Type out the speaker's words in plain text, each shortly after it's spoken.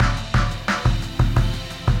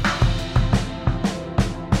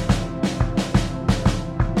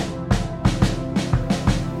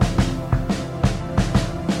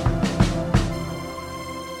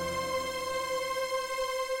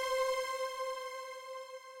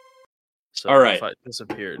So All right. if I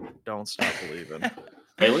disappeared, don't stop believing.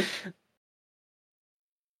 Bailey?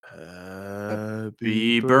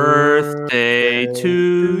 Happy birthday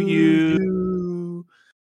to you.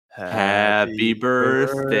 Happy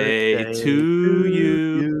birthday to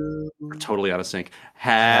you. We're totally out of sync.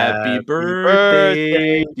 Happy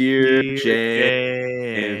birthday, dear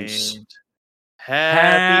James.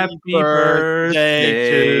 Happy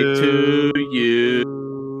birthday to you.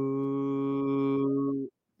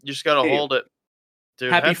 You just gotta hold it.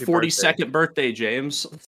 Dude, Happy birthday. 42nd birthday, James.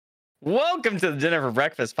 Welcome to the Dinner for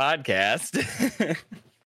Breakfast podcast.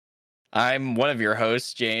 I'm one of your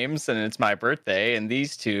hosts, James, and it's my birthday, and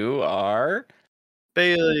these two are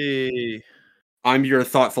Bailey. I'm your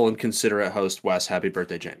thoughtful and considerate host, Wes. Happy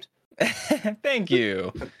birthday, James. Thank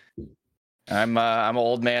you. I'm an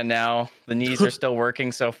old man now. The knees are still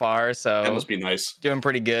working so far, so That must be nice. doing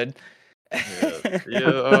pretty good.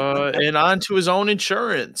 And on to his own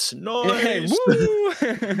insurance. Nice. Woo!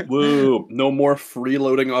 Woo! No more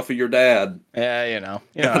freeloading off of your dad. Yeah, you know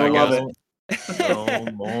I how it love goes. it. No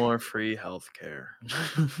more free healthcare.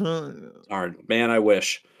 Darn, man, I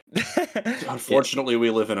wish. Unfortunately, we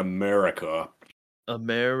live in America.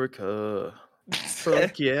 America.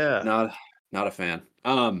 Fuck yeah. Not a fan.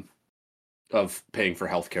 Of paying for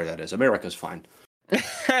healthcare. That is, America's fine.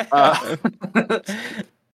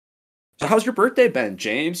 So, how's your birthday been,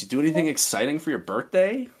 James? You do anything exciting for your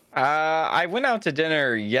birthday? I went out to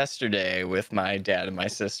dinner yesterday with my dad and my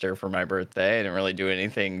sister for my birthday. I didn't really do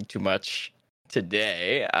anything too much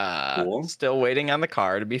today. Cool. Still waiting on the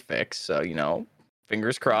car to be fixed. So,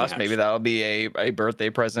 fingers crossed. Nice. Maybe that'll be a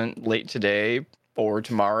birthday present late today or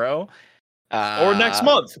tomorrow. Or next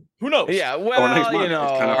month. Who knows? Yeah, well, next month. It's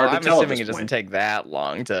kinda hard to I'm tell at assuming this it doesn't point. take that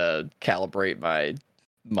long to calibrate my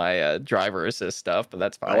driver assist stuff, but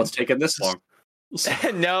that's fine. Well, it's taking this long.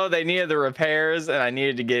 No, they needed the repairs, and I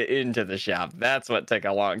needed to get into the shop. That's what took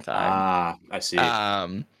a long time. I see.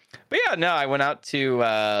 But yeah, no, I went out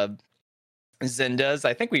to Zinda's.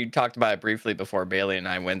 I think we talked about it briefly before Bailey and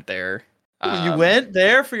I went there. You went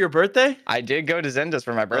there for your birthday? I did go to Zinda's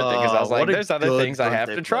for my birthday because I was like, there's other things I have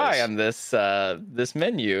to try on this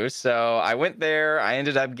menu. So I went there. I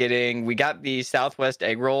ended up we got the Southwest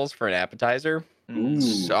egg rolls for an appetizer. Ooh.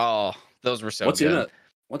 So, those were so What's good. in it?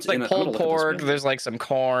 What's It's in like it? pulled pork. There's like some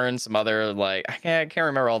corn, some other I can't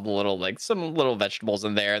remember all the little some little vegetables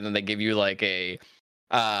in there. And then they give you like a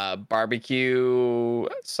barbecue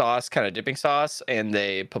sauce, kind of dipping sauce, and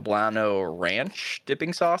a poblano ranch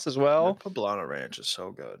dipping sauce as well. The poblano ranch is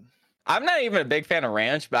so good. I'm not even a big fan of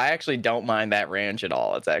ranch, but I actually don't mind that ranch at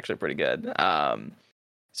all. It's actually pretty good.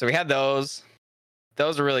 So we had those.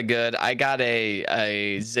 Those are really good. I got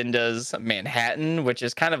a Zinda's Manhattan, which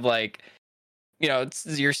is kind of like,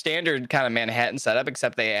 it's your standard kind of Manhattan setup,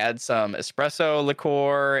 except they add some espresso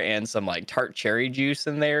liqueur and some like tart cherry juice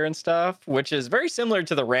in there and stuff, which is very similar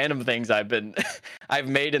to the random things I've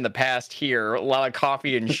made in the past here. A lot of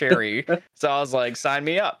coffee and sherry. So I was like, sign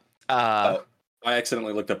me up. I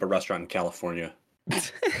accidentally looked up a restaurant in California.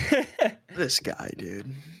 This guy,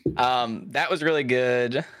 dude. That was really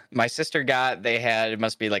good. My sister it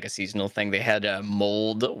must be like a seasonal thing. They had a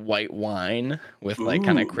mulled white wine with like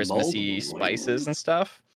kind of Christmassy spices and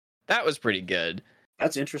stuff. That was pretty good.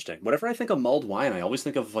 That's interesting. Whenever I think of mulled wine, I always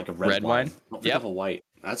think of like a red wine. I don't think of a white.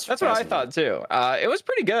 That's what I thought too. It was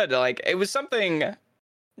pretty good. Like it was something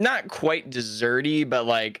not quite desserty, but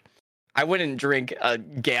like I wouldn't drink a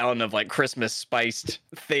gallon of like Christmas spiced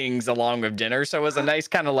things along with dinner. So it was a nice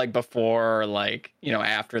kind of like before,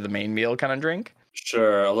 after the main meal kind of drink.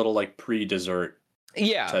 Sure. A little like pre-dessert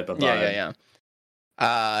type of vibe.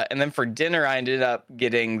 Yeah. And then for dinner, I ended up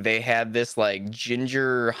they had this like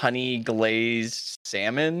ginger honey glazed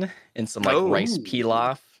salmon and some like rice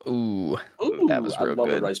pilaf. Ooh, that was real I love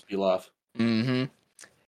good. The rice pilaf. Mm-hmm.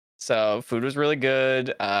 So food was really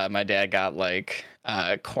good. My dad got like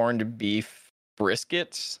corned beef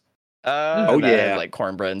briskets. That had, like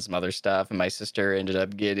cornbread and some other stuff. And my sister ended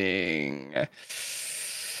up getting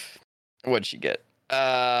what'd she get?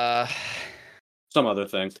 Some other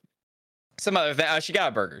thing. She got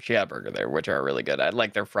a burger. She got a burger there, which are really good. I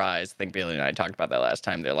like their fries. I think Bailey and I talked about that last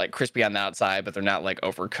time. They're like crispy on the outside, but they're not like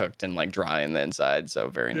overcooked and like dry on the inside. So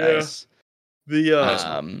very nice.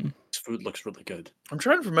 The food looks really good. I'm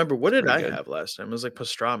trying to remember, what did I have last time? It was like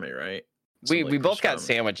pastrami, right? We both got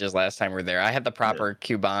sandwiches last time we were there. I had the proper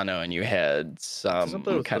Cubano, and you had some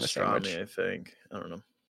kind of sandwich. I think. I don't know.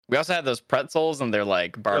 We also had those pretzels, and they're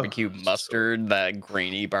like barbecue mustard, that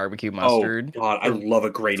grainy barbecue mustard. Oh God, I love a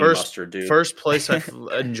grainy First, mustard, dude. first place I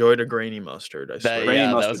enjoyed a grainy mustard. I swear. Grainy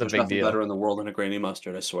that mustard. was a There's big nothing deal. better in the world than a grainy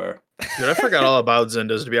mustard. I swear. Dude, I forgot all about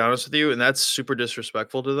Zindas, to be honest with you, and that's super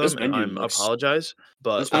disrespectful to This them. And menu I looks- apologize,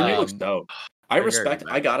 but This menu looks dope.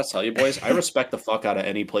 I gotta tell you, boys, I respect the fuck out of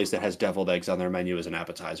any place that has deviled eggs on their menu as an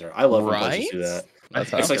appetizer. I love when places do that.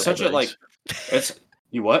 That's It's like such a like. It's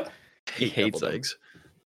you what? He hates deviled eggs.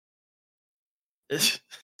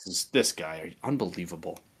 This guy,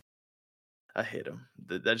 unbelievable. I hate him.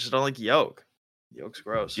 I just don't like yolk. Yolk's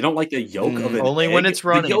gross. You don't like the yolk of an only egg? when it's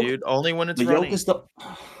runny, yolk, dude. Only when it's the runny. yolk is the.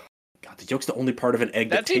 God, the yolk's the only part of an egg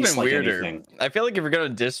That's that tastes even like weirder. anything. I feel like if you're gonna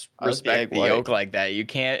disrespect the yolk like that, you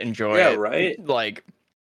can't enjoy Yeah, it. right. Like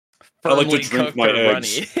I like to firmly drink cooked my or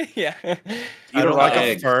eggs. runny. Yeah. I don't like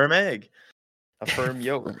egg. a firm egg. A firm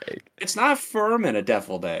yolk. egg. It's not firm in a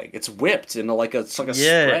deviled egg. It's whipped into like a Yeah,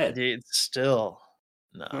 spread. it's still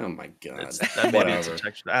no. Oh my God. Maybe it's a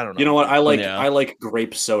texture. I don't know. You know what? I Yeah. like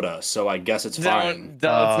grape soda, so I guess it's fine. It's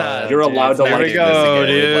not. You're allowed to Here like we it. go, Let's dude. not Here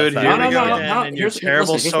do we this go again. again. And your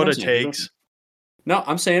terrible here's what soda I'm saying. takes. No,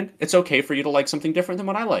 I'm saying it's okay for you to like something different than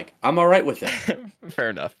what I like. I'm all right with it. Fair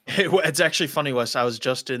enough. It's actually funny, Wes. I was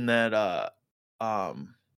just in that. I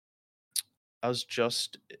was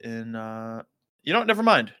just in. You know what? Never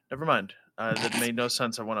mind. That made no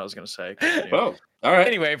sense of what I was going to say. Oh, all right.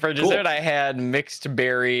 Anyway, for dessert, I had mixed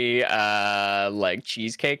berry, like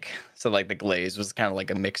cheesecake. So like the glaze was kind of like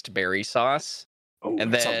a mixed berry sauce. Oh,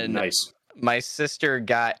 and that sounds then nice. My sister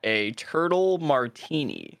got a turtle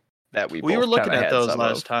martini that we were both looking kinda at had those some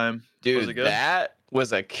last of. time. Dude, Was it good? that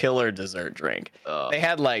was a killer dessert drink. They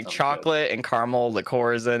had like sounds chocolate and caramel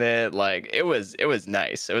liqueurs in it. Like it was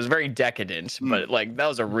nice. It was very decadent, but like that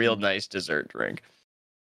was a real nice dessert drink.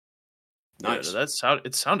 Nice. Dude,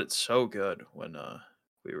 it sounded so good when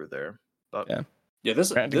we were there. But Yeah, this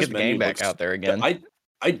Trying to this get the menu game back looks- out there again.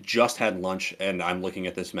 I just had lunch and I'm looking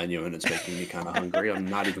at this menu and it's making me kind of hungry. I'm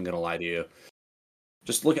not even gonna lie to you.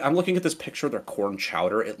 I'm looking at this picture of their corn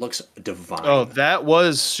chowder. It looks divine. oh, that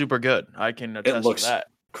was super good. I can attest looks to that.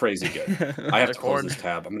 crazy good. I have The to close corn. this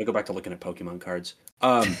tab. I'm gonna go back to looking at Pokemon cards.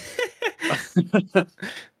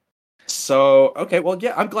 So okay, well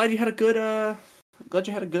yeah, I'm glad you had a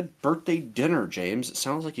good birthday dinner, James. It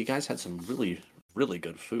sounds like you guys had some really, really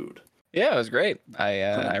good food. Yeah, it was great.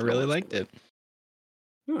 I really liked it.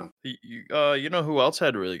 Yeah. You know who else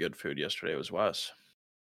had really good food yesterday? It was Wes.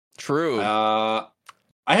 True. I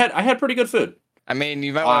had pretty good food. I mean,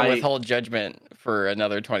 you might want to withhold judgment for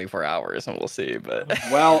another 24 hours, and we'll see. But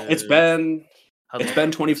Well, it's been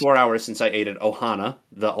 24 hours since I ate at Ohana,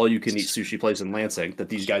 the all-you-can-eat sushi place in Lansing that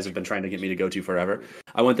these guys have been trying to get me to go to forever.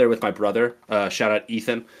 I went there with my brother. Shout out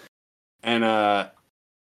Ethan, and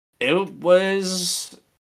it was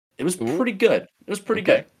pretty good. It was pretty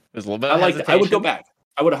good. There's a little bit. I Of liked it. I would go hesitation. back.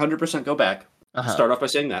 I would 100% go back. Uh-huh. Start off by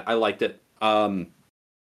saying that I liked it.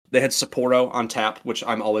 They had Sapporo on tap, which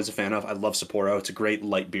I'm always a fan of. I love Sapporo. It's a great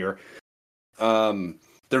light beer.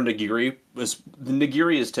 Their nigiri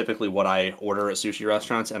is typically what I order at sushi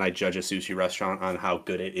restaurants, and I judge a sushi restaurant on how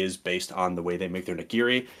good it is based on the way they make their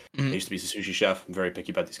nigiri. I used to be a sushi chef. I'm very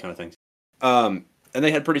picky about these kind of things. And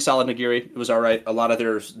they had pretty solid nigiri. It was all right. A lot of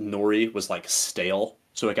their nori was like stale,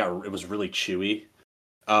 so it was really chewy.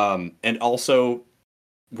 And also,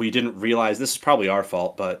 we didn't realize, this is probably our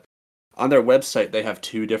fault, but on their website they have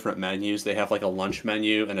two different menus. They have like a lunch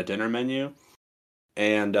menu and a dinner menu,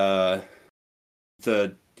 and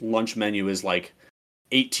the lunch menu is like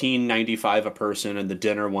 $18.95 a person, and the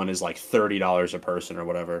dinner one is like $30 a person or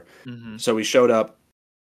whatever. Mm-hmm. So we showed up.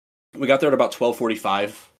 We got there at about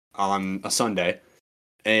 12:45 on a Sunday,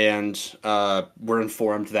 and we're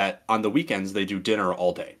informed that on the weekends they do dinner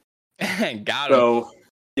all day. Got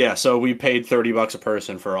it. So we paid $30 a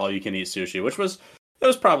person for all you can eat sushi, which was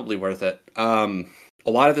probably worth it. A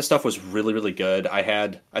lot of this stuff was really, really good. I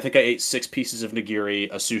think I ate 6 pieces of nigiri,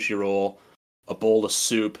 a sushi roll, a bowl of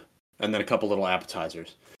soup, and then a couple little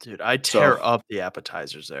appetizers. Dude, I tear up the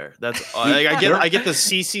appetizers there. That's I get the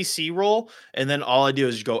CCC roll, and then all I do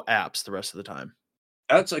is go apps the rest of the time.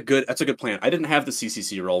 That's a good plan. I didn't have the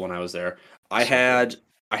CCC roll when I was there. I had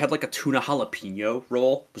like a tuna jalapeno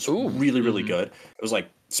roll. It was really, really good. It was like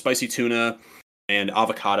spicy tuna and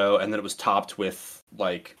avocado, and then it was topped with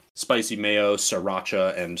like spicy mayo,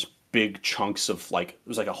 sriracha, and big chunks of it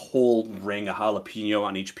was like a whole ring of jalapeno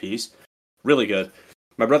on each piece. Really good.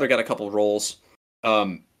 My brother got a couple rolls.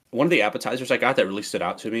 One of the appetizers I got that really stood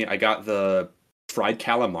out to me, I got the fried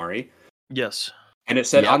calamari. Yes. And it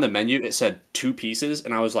said on the menu, it said 2 pieces,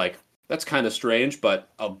 and I was like, that's kind of strange, but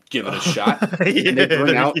I'll give it a shot. Yeah, And they bring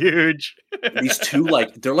they're out huge. these two,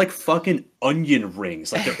 like, they're like fucking onion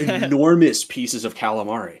rings. Like, they're enormous pieces of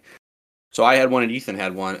calamari. So I had one and Ethan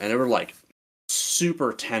had one, and they were like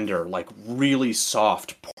super tender, like really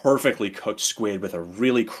soft, perfectly cooked squid with a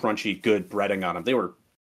really crunchy, good breading on them. They were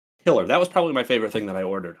killer. That was probably my favorite thing that I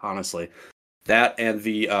ordered, honestly. That and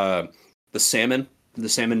the salmon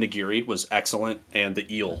nigiri was excellent, and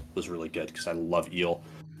the eel was really good because I love eel.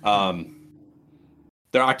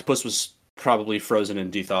 Their octopus was probably frozen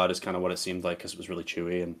and de-thawed, is kind of what it seemed like because it was really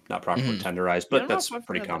chewy and not properly tenderized. But that's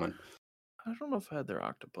pretty common. I don't know if I had their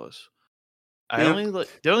octopus. Yeah.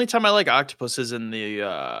 The only time I like octopus is in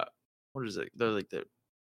the what is it? They're like the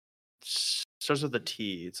starts with a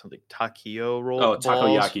T. It's something taquio roll. Oh, balls.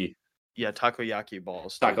 takoyaki. Yeah, takoyaki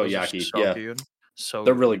balls. Dude. Takoyaki. So Yeah, good. So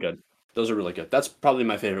they're really good. Those are really good. That's probably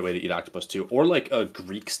my favorite way to eat octopus too, or like a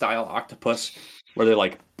Greek style octopus where they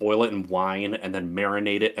like boil it in wine and then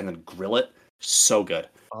marinate it and then grill it. So good.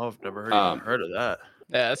 Oh, I've never heard of that.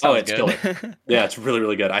 Yeah, that sounds it's good. killer. Yeah, it's really,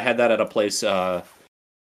 really good. I had that at a place. I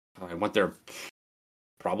went there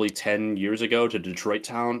probably 10 years ago to Detroit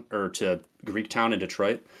Town, or to Greek Town in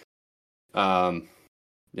Detroit. Yeah,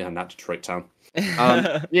 not Detroit Town.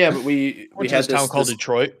 Yeah, but we Went to had this town called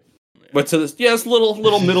Detroit. Went to this little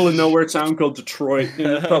middle of nowhere town called Detroit.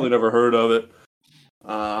 You've probably never heard of it.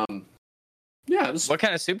 Yeah. It was... What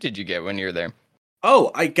kind of soup did you get when you were there?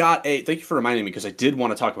 Oh, I got a. Thank you for reminding me, because I did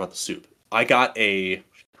want to talk about the soup. I got a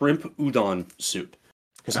shrimp udon soup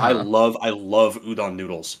because I love udon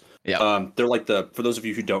noodles. Yeah. They're like for those of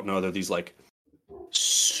you who don't know, they're these like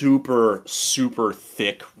super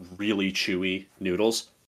thick, really chewy noodles.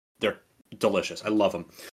 They're delicious. I love them.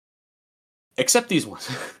 Except these ones.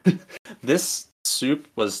 This soup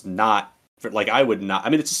was not like, I would not. I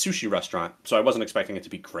mean, it's a sushi restaurant, so I wasn't expecting it to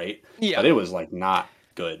be great. Yeah. But it was like not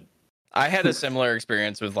good. I had a similar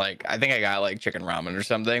experience with like, I think I got like chicken ramen or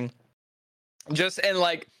something. And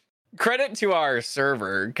like, credit to our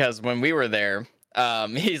server, because when we were there,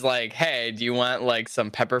 he's like, hey, do you want like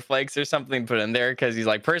some pepper flakes or something put in there? Because he's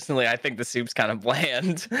like, personally, I think the soup's kind of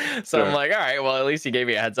bland. So Sure. I'm like, all right, well, at least he gave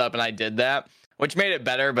me a heads up, and I did that, which made it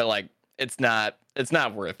better, but like, it's not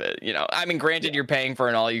worth it, you know. I mean, granted, you're paying for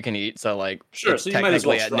an all you can eat, so like, Sure, it's so you might as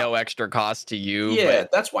technically well at try. no extra cost to you. Yeah,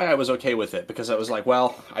 but that's why I was okay with it, because I was like,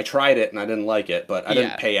 well, I tried it and I didn't like it, but I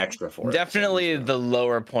didn't pay extra for it. Definitely the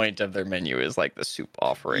lower point of their menu is like the soup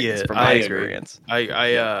offerings, Yeah, from I my agree. experience.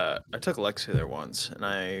 I took Lexi there once, and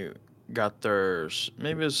I got theirs.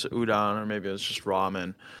 Maybe it was udon, or maybe it was just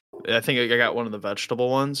ramen. I think I got one of the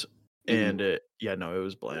vegetable ones, and it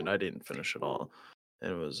was bland. I didn't finish it all.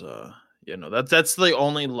 And it was that's the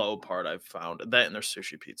only low part I've found. That and their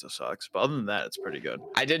sushi pizza sucks, but other than that, it's pretty good.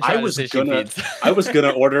 I did try the sushi pizza. I was gonna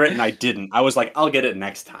order it and I didn't. I was like, I'll get it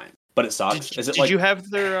next time, but it sucks. Did you have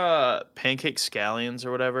their pancake scallions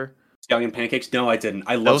or whatever? Scallion pancakes? No, I didn't.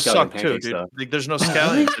 I love Those scallion suck pancakes, too, dude. though. Like, there's no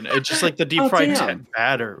scallions in it. It's just like the deep fried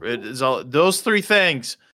batter. It is all those three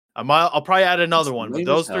things. I'll probably add another one, but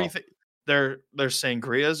those three things. Their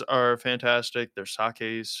sangrias are fantastic. Their sake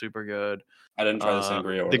is super good. I didn't try the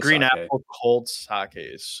sangria or the green sake. apple cold sake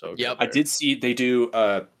is so good. Yep. I did see they do.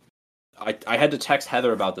 I had to text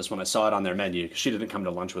Heather about this when I saw it on their menu, because she didn't come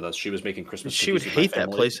to lunch with us. She was making Christmas. She would cookies with my hate that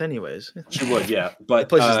family. place anyways. She would, yeah. But that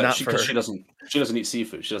place is not for her. She doesn't eat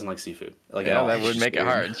seafood. She doesn't like seafood. Like, Yeah, that would make it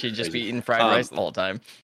hard. She'd just be eating fried rice the whole time.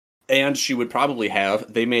 And she would probably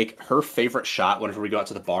have. They make her favorite shot whenever we go out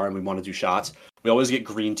to the bar and we want to do shots. We always get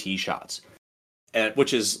green tea shots. And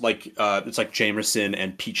which is like it's like Jameson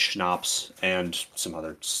and peach schnapps and some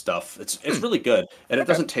other stuff. It's really good, and it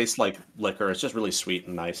doesn't taste like liquor. It's just really sweet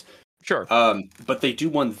and nice. Sure. But they do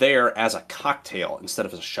one there as a cocktail instead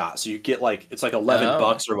of a shot. So you get like, it's like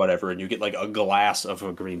 $11 or whatever, and you get like a glass of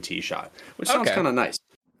a green tea shot, which sounds kind of nice.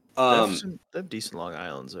 They have decent Long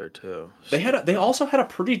Islands there too. So. They also had a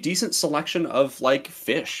pretty decent selection of like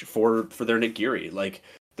fish for their nigiri. Like,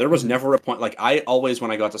 there was never a point, like, I always, when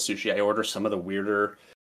I go out to sushi, I order some of the weirder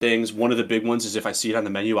things. One of the big ones is, if I see it on the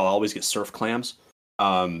menu, I'll always get surf clams. They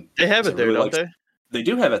have it there, really don't they? They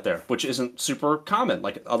do have it there, which isn't super common.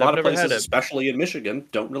 Like, a lot of places, especially in Michigan,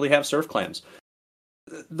 don't really have surf clams.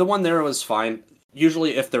 The one there was fine.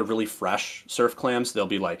 Usually, if they're really fresh surf clams, they'll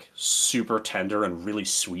be like super tender and really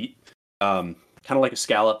sweet. Kind of like a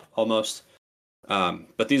scallop almost.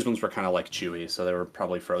 But these ones were kind of like chewy, so they were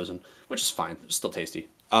probably frozen, which is fine. It's still tasty.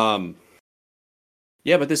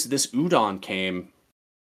 Yeah, but this udon came.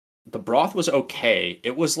 The broth was okay.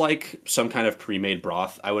 It was like some kind of pre-made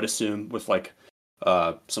broth, I would assume, with like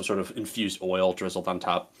some sort of infused oil drizzled on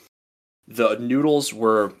top. The noodles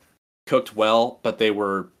were cooked well, but they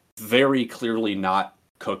were very clearly not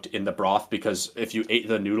cooked in the broth, because if you ate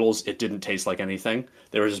the noodles, it didn't taste like anything.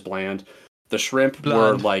 They were just bland. The shrimp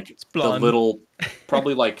were like the little,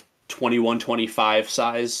 probably like 21, 25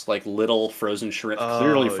 size, like little frozen shrimp,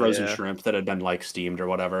 clearly frozen shrimp that had been like steamed or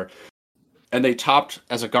whatever. And they topped,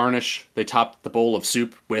 as a garnish, they topped the bowl of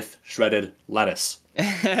soup with shredded lettuce.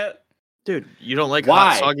 Dude, you don't like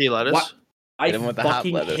hot, soggy lettuce? Why? I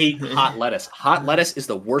fucking hate hot lettuce. Hot lettuce is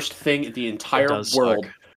the worst thing in the entire world.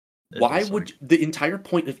 Why would the entire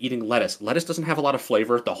point of eating lettuce doesn't have a lot of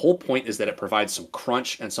flavor. The whole point is that it provides some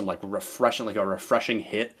crunch and some like refreshing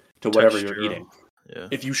hit to whatever you're eating. Yeah.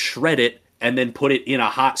 If you shred it and then put it in a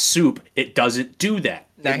hot soup, it doesn't do that.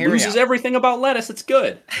 Now, it loses everything about lettuce. It's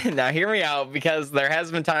good. Now hear me out, because there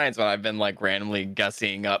has been times when I've been like randomly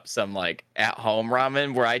gussying up some like at home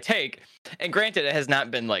ramen where I take, and granted it has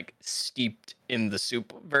not been like steeped in the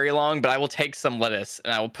soup very long, but I will take some lettuce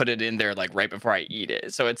and I will put it in there like right before I eat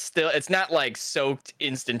it. So it's not like soaked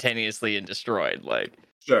instantaneously and destroyed. Like,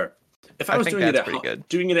 sure. If I was doing it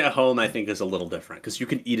at home, I think is a little different, because you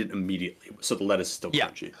can eat it immediately, so the lettuce is still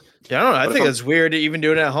crunchy. Yeah, I don't know. I think it's weird to even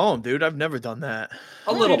do it at home, dude. I've never done that.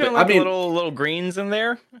 A little bit. Like, I mean, little greens in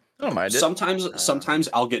there. I don't mind it. Sometimes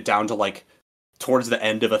I'll get down to like towards the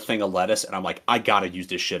end of a thing of lettuce, and I'm like, I gotta use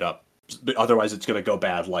this shit up, otherwise it's gonna go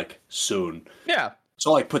bad like soon. Yeah.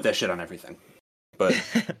 So I like put that shit on everything, but.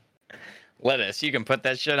 Lettuce, you can put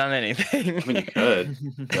that shit on anything. I mean, you could.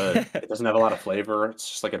 It doesn't have a lot of flavor. It's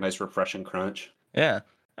just like a nice, refreshing crunch. Yeah.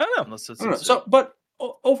 I don't know. I don't know. So, but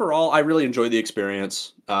overall, I really enjoyed the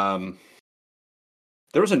experience. There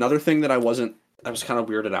was another thing that I was kind of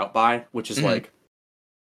weirded out by, which is like,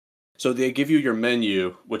 so they give you your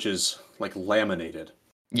menu, which is like laminated.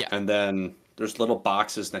 Yeah. And then there's little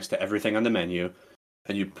boxes next to everything on the menu,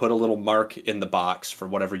 and you put a little mark in the box for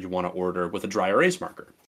whatever you want to order with a dry erase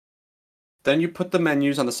marker. Then you put the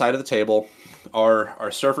menus on the side of the table. Our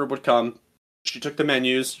server would come. She took the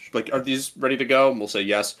menus. She's like, are these ready to go? And we'll say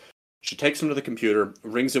yes. She takes them to the computer,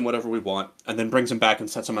 rings in whatever we want, and then brings them back and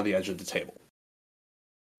sets them on the edge of the table.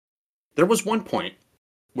 There was one point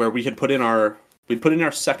where we'd put in our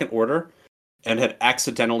second order and had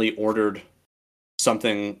accidentally ordered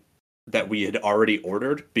something that we had already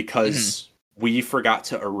ordered because we forgot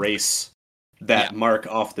to erase that mark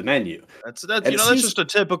off the menu. That's just a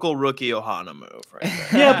typical rookie Ohana move, right there.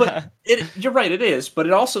 Yeah, but you're right, it is, but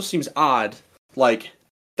it also seems odd. Like,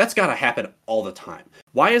 that's gotta happen all the time.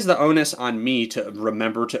 Why is the onus on me to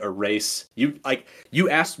remember to erase? You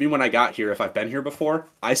asked me when I got here if I've been here before.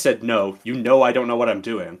 I said no. You know I don't know what I'm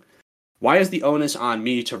doing. Why is the onus on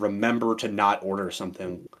me to remember to not order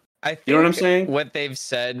something? I think you know what I'm saying? What they've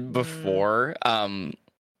said before,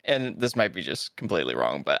 and this might be just completely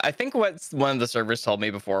wrong, but I think what one of the servers told me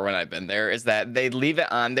before when I've been there is that they leave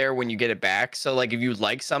it on there when you get it back. So like if you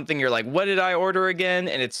like something, you're like, what did I order again?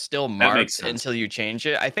 And it's still marked until you change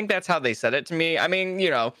it. I think that's how they said it to me. I mean,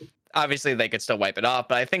 obviously they could still wipe it off,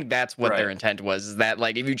 but I think that's what their intent was, is that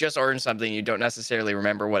like if you just ordered something, you don't necessarily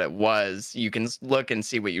remember what it was, you can look and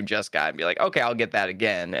see what you just got and be like, okay, I'll get that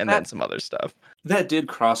again, and then some other stuff. That did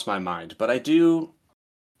cross my mind, but I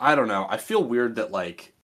don't know. I feel weird that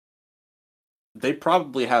like they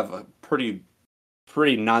probably have a pretty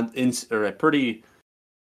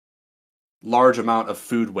large amount of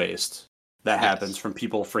food waste that happens from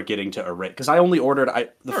people forgetting to erase. Because I only ordered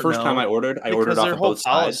the first time I ordered off of both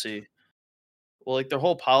sides. Well, like their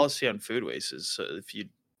whole policy on food waste is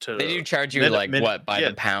they do charge you by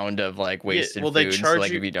the pound of like wasted food. They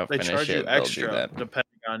charge you, if you don't finish it, extra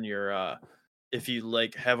depending on your if you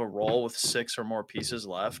like have a roll with 6 or more pieces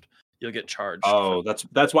left, you'll get charged. Oh,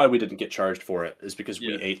 that's why we didn't get charged for it, is because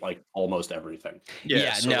we ate like almost everything.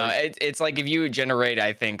 It's like if you generate,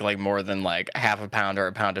 I think, like more than like half a pound or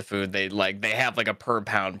a pound of food, they have like a per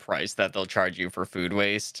pound price that they'll charge you for food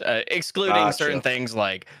waste, excluding certain things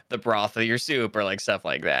like the broth of your soup or like stuff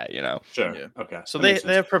like that. Sure. Yeah. Okay. So they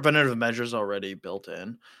have preventative measures already built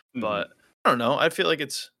in, but I don't know. I feel like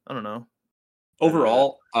I don't know.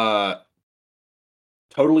 Overall,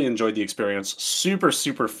 totally enjoyed the experience. Super,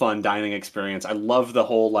 super fun dining experience. I love the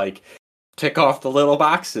whole, like, tick off the little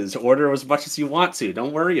boxes. Order as much as you want to.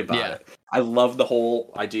 Don't worry about it. I love the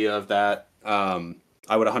whole idea of that. I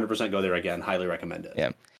would 100% go there again. Highly recommend it. Yeah.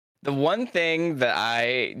 The one thing that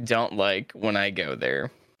I don't like when I go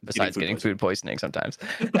there, besides getting food poisoning sometimes,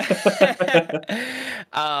 the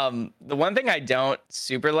one thing I don't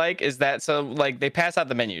super like is that, so, like, they pass out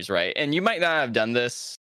the menus, right? And you might not have done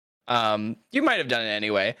this. You might have done it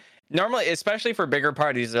anyway. Normally, especially for bigger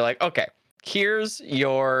parties, they're like, okay, here's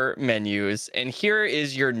your menus and here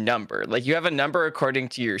is your number. Like, you have a number according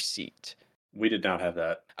to your seat. We did not have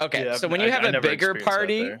that. Okay, Yeah, so when you have I a never bigger experienced that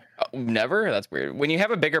party, there. never. That's weird. When you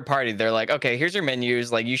have a bigger party, they're like, okay, here's your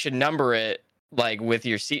menus. Like, you should number it like with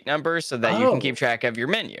your seat number so that you can keep track of your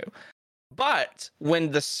menu. But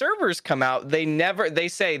when the servers come out, they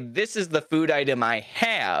say, this is the food item I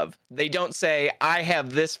have. They don't say, I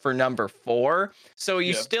have this for number 4. So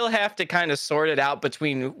you still have to kind of sort it out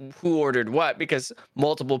between who ordered what, because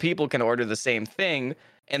multiple people can order the same thing.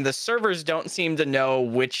 And the servers don't seem to know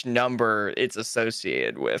which number it's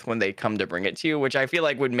associated with when they come to bring it to you, which I feel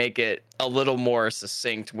like would make it a little more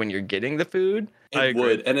succinct when you're getting the food. It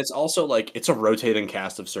would, and it's also like it's a rotating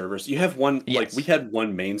cast of servers. You have one, like we had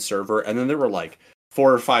one main server, and then there were like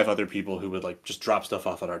 4 or 5 other people who would like just drop stuff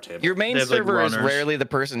off at our table. Your main server is rarely the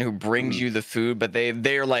person who brings Mm-hmm. you the food, but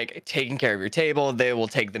they're like taking care of your table. They will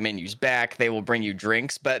take the menus back. They will bring you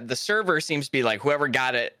drinks, but the server seems to be like whoever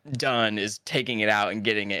got it done is taking it out and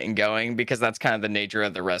getting it and going, because that's kind of the nature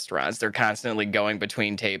of the restaurants. They're constantly going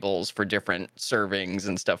between tables for different servings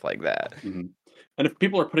and stuff like that. Mm-hmm. And if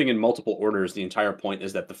people are putting in multiple orders, the entire point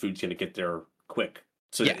is that the food's going to get there quick,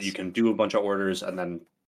 so that you can do a bunch of orders and then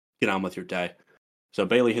get on with your day. So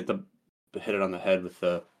Bailey hit it on the head with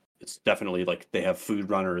it's definitely like they have food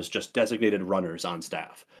runners, just designated runners on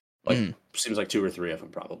staff. Like seems like 2 or 3 of them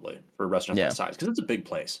probably for a restaurant that size, because it's a big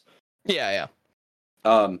place. Yeah.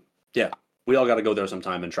 Yeah. We all got to go there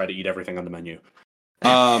sometime and try to eat everything on the menu.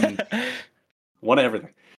 One of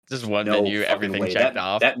everything. Just one menu, everything checked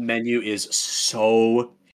off. That menu is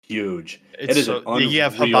so huge. It is an unreal you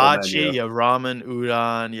have hibachi, menu. You have ramen,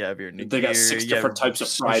 udon, you have your nigiri. They got 6 different types of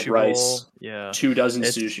fried rice. Yeah. 2 dozen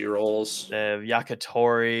sushi rolls. They have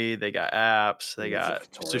yakitori. They got apps. They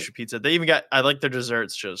got sushi pizza. They even got, I like their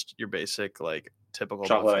desserts, just your basic, like, typical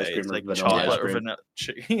chocolate buffet. ice cream, like chocolate or vanilla.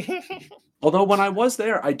 Although when I was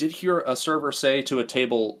there, I did hear a server say to a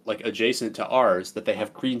table like adjacent to ours that they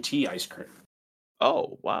have green tea ice cream.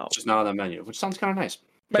 Oh, wow. It's just not on the menu, which sounds kind of nice.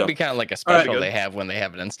 Might be kind of like a special they have when they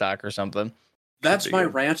have it in stock or something. That's my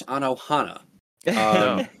rant on Ohana.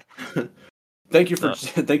 Thank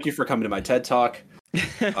you for coming to my TED Talk.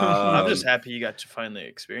 I'm just happy you got to finally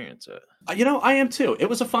experience it. I am too. It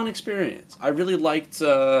was a fun experience. I really liked,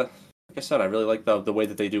 like I said, I really like the way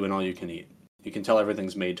that they do an all you can eat. You can tell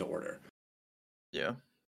everything's made to order. Yeah.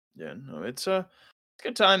 No, it's a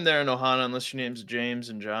good time there in Ohana, unless your name's James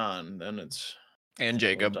and John, then it's. And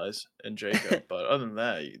Jacob. And Jacob. But other than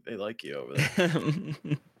that, they like you over there.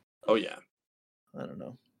 Oh, yeah. I don't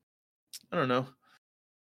know.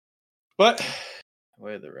 But,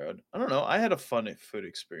 way of the road. I don't know. I had a fun food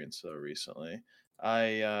experience, though, recently.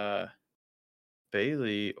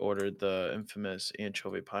 Bailey ordered the infamous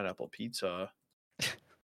anchovy pineapple pizza.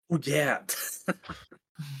 Oh, yeah.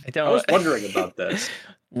 I was wondering about this.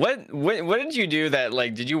 What did you do that,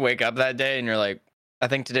 like, did you wake up that day and you're like, I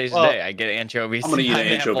think today's the day I get anchovies. I'm gonna eat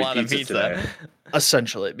anchovy pizza today.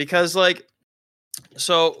 Essentially, because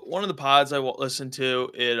so one of the pods I listened to,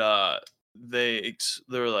 they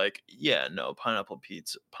were like, yeah, no, pineapple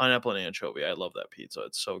and anchovy. I love that pizza.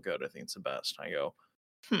 It's so good. I think it's the best. I go,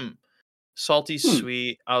 salty,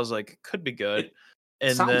 sweet. I was like, could be good.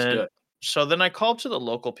 And then good. So then I called to the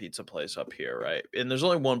local pizza place up here, right? And there's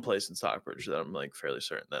only one place in Stockbridge that I'm like fairly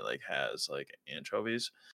certain that like has like anchovies.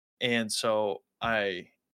 And so I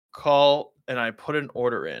call and I put an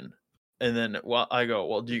order in, and then I go,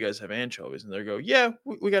 well, do you guys have anchovies? And they go, yeah,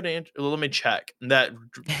 we got let me check. And that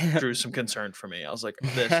drew some concern for me. I was like,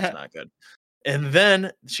 this is not good. And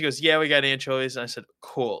then she goes, yeah, we got anchovies. And I said,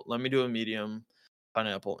 cool, let me do a medium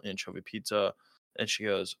pineapple anchovy pizza. And she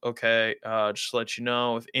goes, okay, just to let you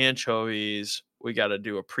know, with anchovies, we got to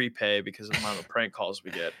do a prepay because of the amount of prank calls we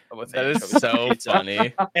get with that anchovies. Is so funny.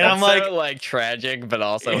 And that's I'm like tragic, but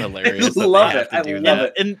also hilarious. I love it. I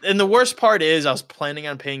love it. And the worst part is I was planning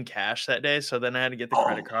on paying cash that day. So then I had to get the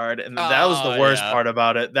credit card. And that was the worst part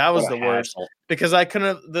about it. That was the worst. Because I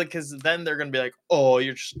couldn't, because then they're going to be like, oh,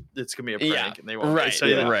 it's going to be a prank. Yeah, and they won't. Right.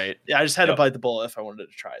 So, right. Yeah, I just had to bite the bullet if I wanted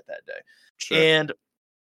to try it that day. Sure. And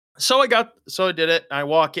so I did it. I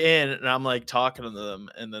walk in and I'm like talking to them,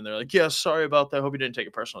 and then they're like, "Yeah, sorry about that. I hope you didn't take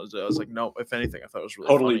it personal." I was like, "No, if anything, I thought it was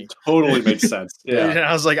really funny." Totally makes sense. Yeah, and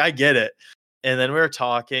I was like, "I get it." And then we were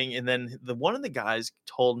talking, and then one of the guys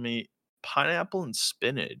told me pineapple and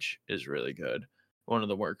spinach is really good. One of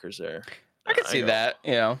the workers there, I could see that.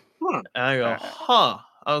 Yeah, and I go, "Huh."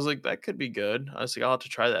 I was like, that could be good. I was like, I'll have to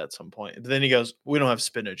try that at some point. But then he goes, we don't have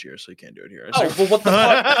spinach here, so you can't do it here. Well, what the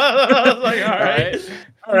fuck? I was like,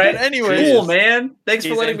 all right. Anyways, cool, man. Thanks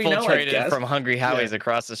for letting me know. I guess. From Hungry Howie's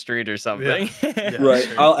across the street or something. Yeah, right.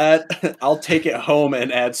 Sure. I'll take it home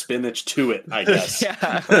and add spinach to it, I guess.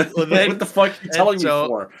 Well, then, what the fuck are you telling me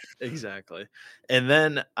for? Exactly. And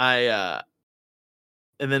then I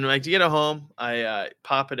and then like to get it home, I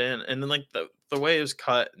pop it in, and then like the way it was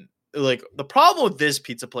cut, like the problem with this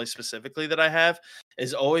pizza place specifically that I have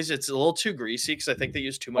is always it's a little too greasy because I think they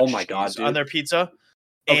use too much cheese on their pizza.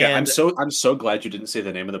 Okay, and I'm so glad you didn't say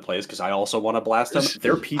the name of the place because I also want to blast them.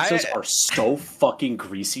 Their pizzas are so fucking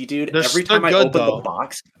greasy, dude. Every time I open the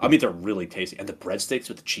box, I mean they're really tasty, and the breadsticks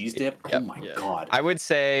with the cheese dip. Oh my god! I would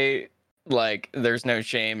say like there's no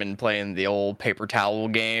shame in playing the old paper towel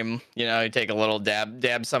game. You know, you take a little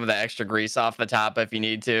dab some of the extra grease off the top if you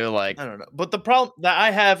need to. Like I don't know, but the problem that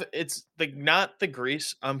I have, it's not the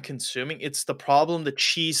grease I'm consuming. It's the problem the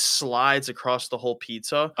cheese slides across the whole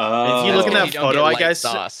pizza. If you look at that photo, I guess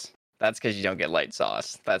sauce. That's because you don't get light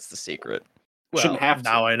sauce. That's the secret. Well, shouldn't have to.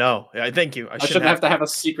 Now I know. Yeah, thank you. I shouldn't have to have a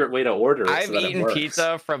secret way to order it. I've eaten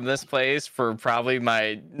pizza from this place for probably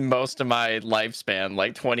most of my lifespan,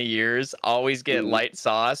 like 20 years. Always get light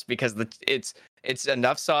sauce because it's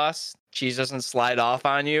enough sauce. Cheese doesn't slide off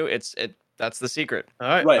on you. That's the secret.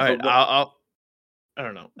 All right. I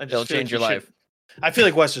don't know. It'll change your life. I feel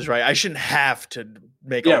like Wes is right. I shouldn't have to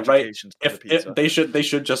make altercations for the pizza. They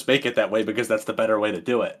should just make it that way because that's the better way to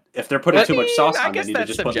do it. If they're putting too much sauce on, they need to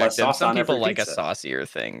just put less sauce on. Some people like a saucier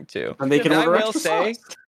thing too. And they can order extra sauce.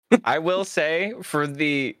 I will say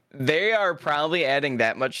they are probably adding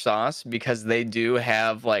that much sauce because they do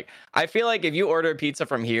have like I feel like if you order a pizza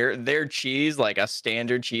from here, their cheese, like a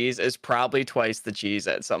standard cheese, is probably twice the cheese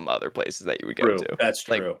at some other places that you would go to. That's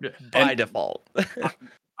true. By default.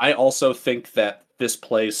 I also think that this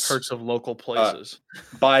place perks of local places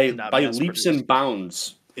by leaps and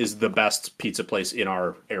bounds is the best pizza place in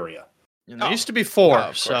our area. And there used to be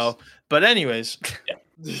 4, but anyways.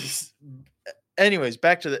 Yeah. Anyways,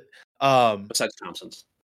 back to the besides Thompson's.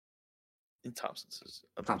 Thompson's is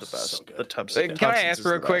the Thompson's best. So good. The Thompson's, Can I ask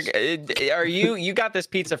real quick? Are you got this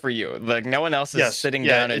pizza for you? Like no one else is sitting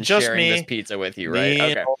down and just sharing this pizza with you, right?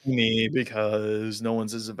 Okay. Me, because no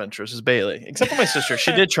one's as adventurous as Bailey, except for my sister.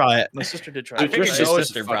 She did try it. My sister did try it. I figured your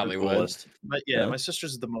sister probably would. But yeah, my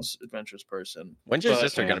sister's the most adventurous person. When's your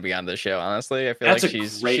sister going to be on the show? Honestly, I feel like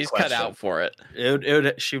she's cut out for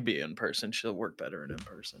it. She'd be in person. She'll work better in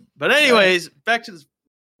person. But anyways, back to this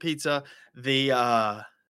pizza.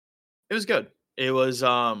 It was good. It was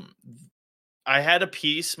I had a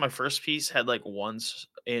piece. My first piece had like one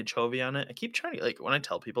anchovy on it. I keep trying to like when I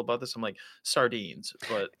tell people about this, I'm like sardines,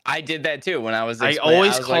 but I did that too when I was. I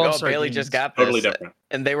always call like, Bailey just got this, totally different,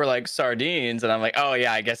 and they were like sardines, and I'm like, oh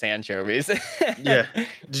yeah, I guess anchovies. Yeah.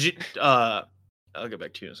 Did you? I'll get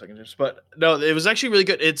back to you in a second, but no, it was actually really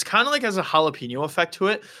good. It's kind of like has a jalapeno effect to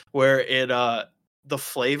it, where it the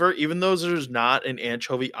flavor, even though there's not an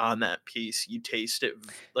anchovy on that piece, you taste it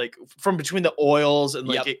like from between the oils and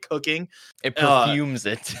like it cooking. It perfumes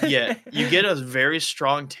it. Yeah, you get a very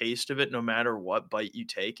strong taste of it no matter what bite you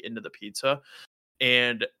take into the pizza,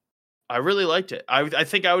 and I really liked it. I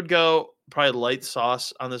think I would go probably light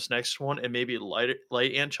sauce on this next one and maybe light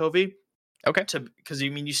anchovy. Okay, because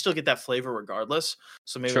you still get that flavor regardless.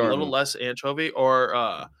 So maybe a little less anchovy,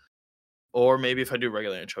 or maybe if I do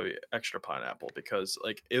regular anchovy, extra pineapple, because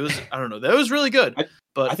like it was, I don't know, that was really good.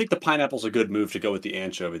 But I think the pineapple's a good move to go with the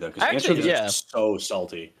anchovy though, because anchovies are so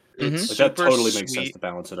salty. It's like, that totally makes sense to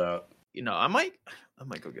balance it out. You know, I might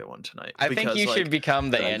go get one tonight. I think you should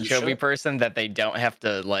become the anchovy person that they don't have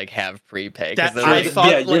to like have prepay.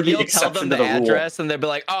 You're the exception to the address, and they'll be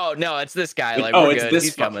like, "Oh no, it's this guy. Like, we're good. This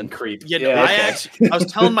He's coming." Creep. I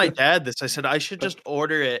was telling my dad this. I said I should just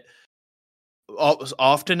order it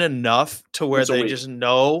often enough to where they just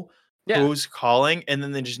know who's calling, and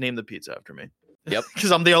then they just name the pizza after me. Yep,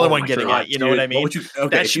 because I'm the only one getting it. You know what I mean?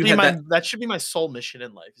 That should be my sole mission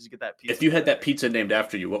in life is to get that pizza. If you had that pizza named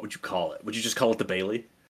after you, what would you call it? Would you just call it the Bailey?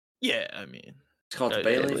 Yeah, I mean, just call it the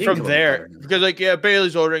Bailey. From there, because like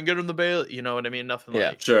Bailey's ordering, get him the Bailey. You know what I mean? Nothing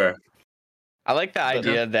like sure. I like the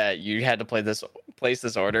idea that you had to place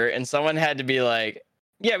this order, and someone had to be like,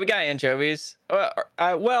 "Yeah, we got anchovies."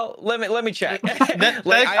 Well, let me check.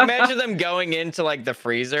 Like I imagine them going into like the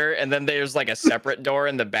freezer, and then there's like a separate door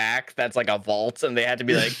in the back that's like a vault, and they had to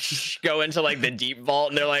be like go into like the deep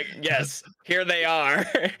vault, and they're like, "Yes, here they are."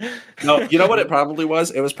 No, you know what it probably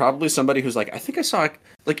was? It was probably somebody who's like, "I think I saw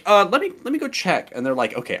let me go check," and they're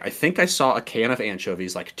like, "Okay, I think I saw a can of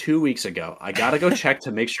anchovies like 2 weeks ago. I gotta go check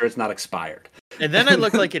to make sure it's not expired." And then I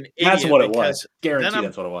look like an idiot. That's what it was. Guaranteed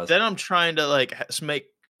that's what it was. Then I'm trying to like make.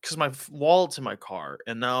 Because my wallet's in my car,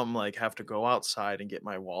 and now I'm like have to go outside and get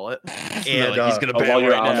my wallet. And he's gonna while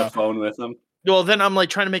you're on the phone with him. Well, then I'm like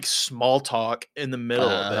trying to make small talk in the middle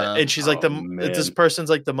of it, and she's like, "This person's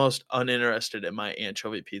like the most uninterested in my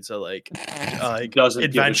anchovy pizza like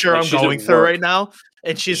adventure I'm going through right now."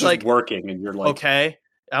 And she's like, working, and you're like, "Okay."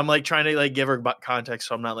 I'm like trying to like give her context,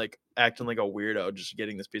 so I'm not like acting like a weirdo just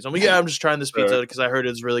getting this pizza. I'm like, yeah, I'm just trying this pizza because I heard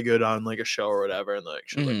it's really good on like a show or whatever. And like,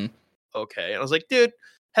 she's like, okay. And I was like, dude,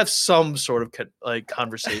 have some sort of like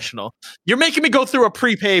conversational. You're making me go through a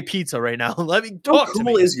prepaid pizza right now. Let me talk How to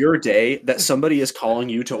cool me. is your day that somebody is calling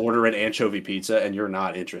you to order an anchovy pizza and you're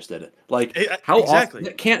not interested? Like, how exactly. often?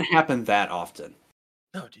 It can't happen that often.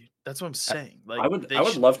 No, dude, that's what I'm saying. Like, I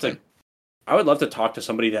would love to. I would love to talk to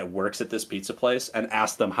somebody that works at this pizza place and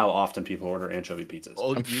ask them how often people order anchovy pizzas.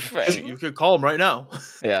 Oh, you could call them right now.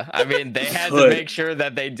 Yeah, I mean, they had to make sure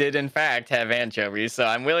that they did in fact have anchovies, so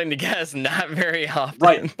I'm willing to guess not very often.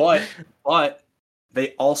 Right, but they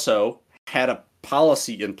also had a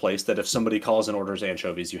policy in place that if somebody calls and orders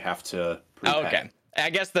anchovies, you have to prepay. Okay. I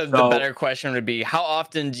guess the better question would be, how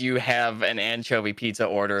often do you have an anchovy pizza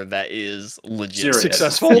order that is legit?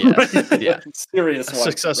 Successful? Yeah. Serious one.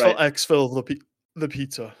 Successful exfil of the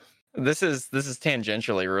pizza. This is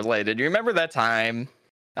tangentially related. You remember that time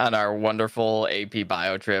on our wonderful AP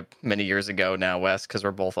bio trip many years ago now, Wes, because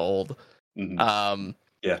we're both old. Mm-hmm.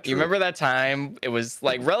 Yeah, true. You remember that time? It was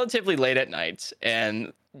like relatively late at night,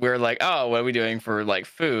 and we were like, "Oh, what are we doing for like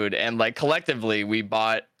food?" And like collectively, we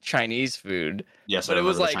bought Chinese food. Yes, but it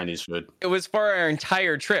was like Chinese food. It was for our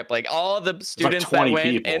entire trip, like all the students that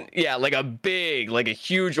went, people. And yeah, like a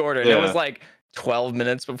huge order. And it was like 12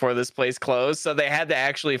 minutes before this place closed, so they had to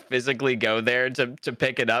actually physically go there to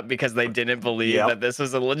pick it up because they didn't believe that this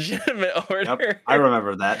was a legitimate order. Yep. I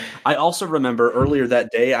remember that. I also remember earlier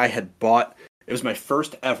that day I had bought. It was my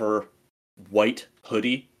first ever white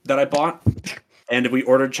hoodie that I bought. And we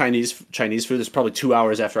ordered Chinese food. This is probably 2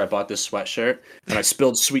 hours after I bought this sweatshirt. And I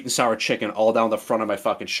spilled sweet and sour chicken all down the front of my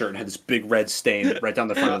fucking shirt and had this big red stain right down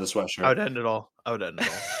the front of the sweatshirt. I would end it all.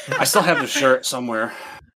 I still have the shirt somewhere.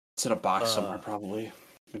 It's in a box somewhere, probably.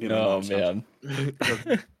 Maybe man.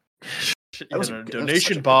 That was a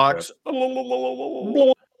donation box.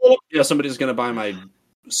 Yeah, somebody's going to buy my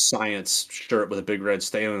science shirt with a big red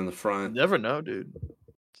stain in the front. You never know, dude.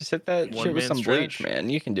 Just hit that shit with some bleach, man.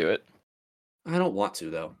 You can do it. I don't want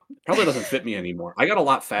to, though. Probably doesn't fit me anymore. I got a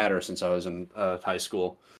lot fatter since I was in high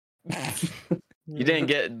school. You didn't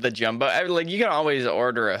get the jumbo. Like, you can always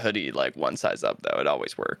order a hoodie like one size up, though. It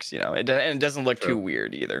always works, you know. And it doesn't look too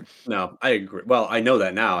weird either. No, I agree. Well, I know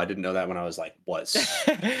that now. I didn't know that when I was like, what,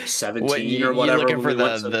 17 or whatever. You're looking for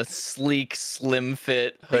the sleek, slim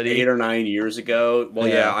fit hoodie. Like 8 or 9 years ago. Well,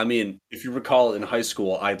 yeah. I mean, if you recall, in high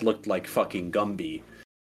school, I looked like fucking Gumby.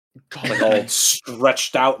 Like all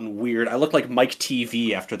stretched out and weird. I look like Mike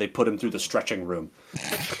TV after they put him through the stretching room.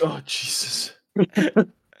 Oh, Jesus.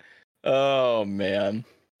 Oh, man.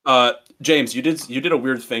 James, you did a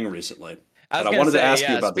weird thing recently. I wanted to ask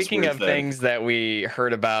you about this weird thing. Speaking of things that we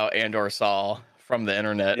heard about and or saw from the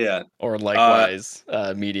internet, or likewise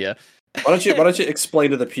media. Why don't you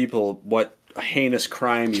explain to the people what heinous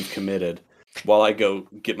crime you've committed while I go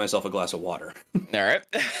get myself a glass of water? All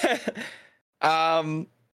right.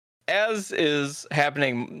 As is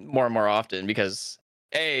happening more and more often, because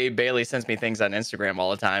Bailey sends me things on Instagram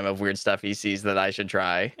all the time of weird stuff he sees that I should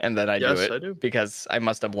try, and then I do because I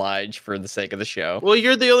must oblige for the sake of the show. Well,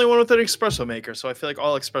 you're the only one with an espresso maker, so I feel like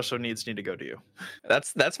all espresso needs need to go to you.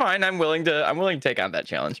 That's fine. I'm willing to take on that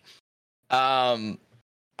challenge.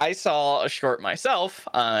 I saw a short myself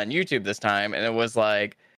on YouTube this time, and it was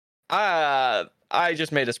like, I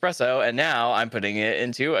just made espresso and now I'm putting it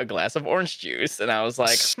into a glass of orange juice. And I was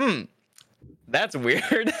like, that's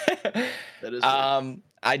weird. That is weird.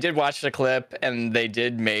 I did watch the clip and they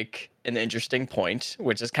did make an interesting point,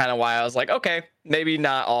 which is kind of why I was like, okay, maybe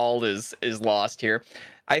not all is lost here.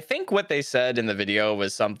 I think what they said in the video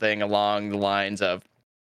was something along the lines of,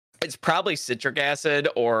 it's probably citric acid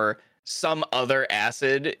or some other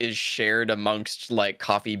acid is shared amongst like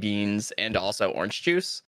coffee beans and also orange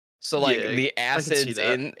juice. So like the acids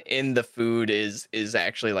in the food is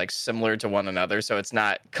actually like similar to one another. So it's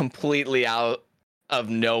not completely out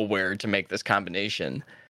of nowhere to make this combination.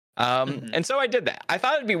 And so I did that. I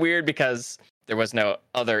thought it'd be weird because there was no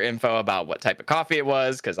other info about what type of coffee it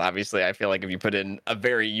was. Because obviously I feel like if you put in a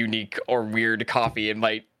very unique or weird coffee, it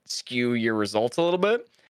might skew your results a little bit.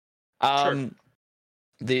 Sure.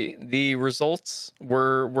 The results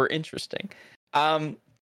were interesting.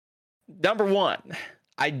 Number one,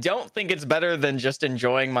 I don't think it's better than just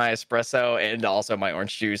enjoying my espresso and also my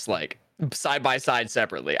orange juice like side by side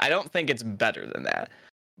separately. I don't think it's better than that.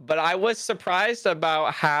 But I was surprised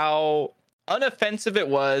about how unoffensive it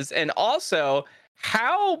was and also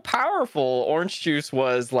how powerful orange juice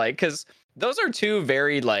was, like, because those are two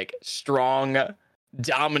very like strong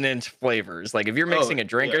dominant flavors. Like if you're mixing a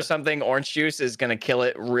drink or something, orange juice is going to kill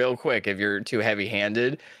it real quick if you're too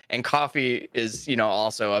heavy-handed. And coffee is,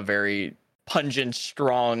 also a very pungent,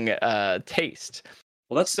 strong taste.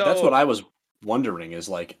 Well, that's what I was wondering is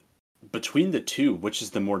like between the two, which is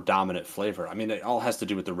the more dominant flavor? I mean, it all has to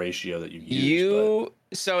do with the ratio that you use.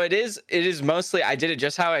 So it is mostly, I did it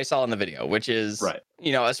just how I saw in the video, which is, right.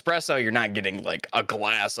 Espresso, you're not getting like a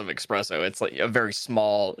glass of espresso. It's like a very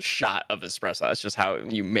small shot of espresso. That's just how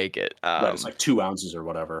you make it. Right, it's like 2 ounces or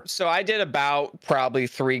whatever. So I did about probably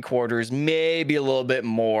 3/4, maybe a little bit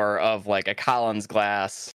more of like a Collins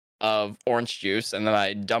glass of orange juice. And then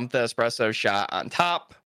I dumped the espresso shot on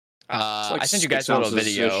top. I sent you guys a little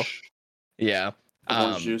video. Yeah.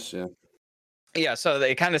 Orange juice, yeah. Yeah, so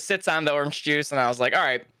it kind of sits on the orange juice, and I was like, all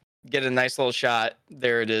right, get a nice little shot.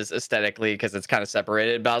 There it is aesthetically because it's kind of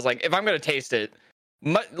separated. But I was like, if I'm going to taste it,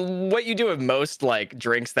 what you do with most like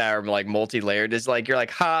drinks that are like multi-layered is like, you're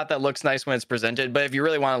like, that looks nice when it's presented. But if you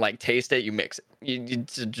really want to like taste it, you mix it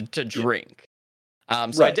to drink.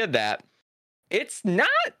 So I did that. It's not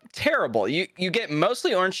terrible. You get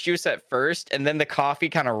mostly orange juice at first, and then the coffee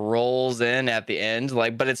kind of rolls in at the end.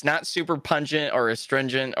 But it's not super pungent or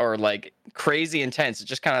astringent or like crazy intense. It's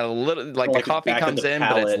just kind of a little like the coffee comes in,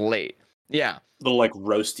 but it's late. Yeah, a little like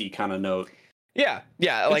roasty kind of note. Yeah.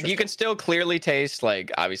 Like you can still clearly taste like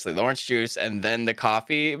obviously the orange juice and then the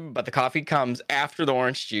coffee, but the coffee comes after the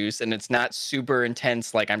orange juice, and it's not super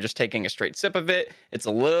intense. Like I'm just taking a straight sip of it. It's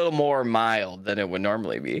a little more mild than it would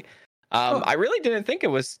normally be. I really didn't think it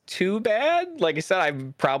was too bad. Like I said, I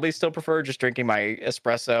probably still prefer just drinking my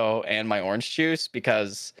espresso and my orange juice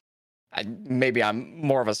because maybe I'm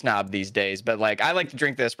more of a snob these days. But like I like to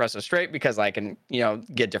drink the espresso straight because I can,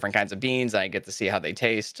 get different kinds of beans. I get to see how they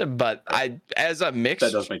taste. But as a mixed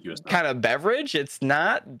that does make you a snob. Kind of beverage, it's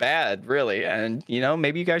not bad really. And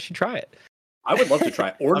maybe you guys should try it. I would love to try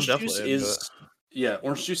it. Orange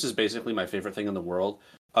juice is basically my favorite thing in the world.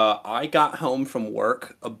 I got home from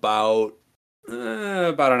work about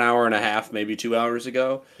an hour and a half, maybe 2 hours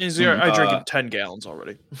ago. I drank 10 gallons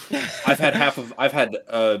already. I've had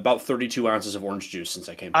about 32 ounces of orange juice since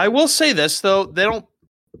I came home. I will say this though, they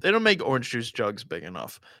don't make orange juice jugs big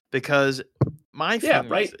enough because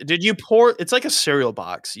did you pour? It's like a cereal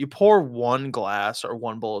box. You pour one glass or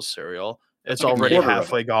one bowl of cereal, it's like already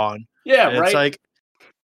halfway gone. Yeah, and right. It's like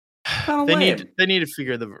they need to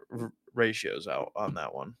figure the ratios out on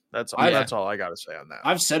that one. That's all I gotta say on that.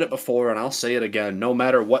 I've said it before and I'll say it again. No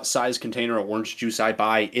matter what size container of orange juice I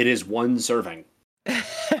buy, it is one serving.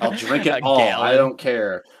 I'll drink it all. Gallon. I don't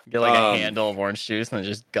care. Get like a handle of orange juice and then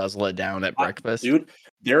just guzzle it down at breakfast. Dude,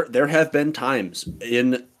 there have been times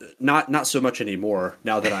in not so much anymore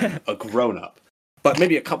now that I'm a grown up. But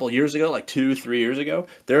maybe a couple years ago, like 2-3 years ago,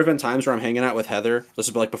 there have been times where I'm hanging out with Heather. This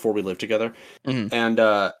is like before we lived together. Mm-hmm.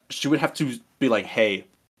 And she would have to be like, hey,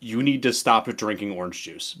 you need to stop drinking orange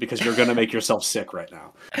juice because you're going to make yourself sick right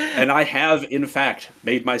now. And I have, in fact,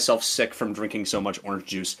 made myself sick from drinking so much orange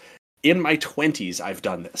juice. In my 20s, I've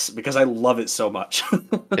done this because I love it so much.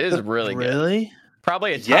 It is really good. Really?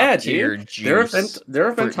 Probably a top tier juice. There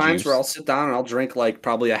have been times where I'll sit down and I'll drink like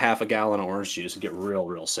probably a half a gallon of orange juice and get real,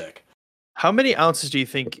 real sick. How many ounces do you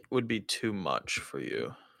think would be too much for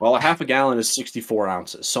you? Well, a half a gallon is 64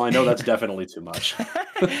 ounces, so I know that's definitely too much.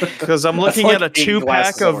 Because I'm looking at a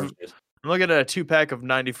 2-pack of. I'm looking at a 2-pack of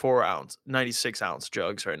 96 ounce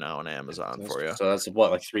jugs right now on Amazon for you. So that's what,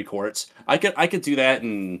 like 3 quarts? I could do that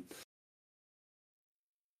in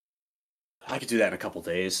a couple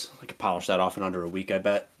days. I could polish that off in under a week, I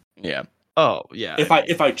bet. Yeah. Oh yeah. If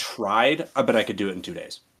I tried, I bet I could do it in 2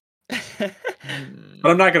 days. But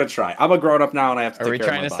I'm not gonna try. I'm a grown up now, and I have to. Are we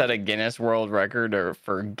trying to set a Guinness World Record or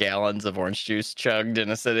for gallons of orange juice chugged in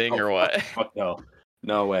a sitting, or what? Fuck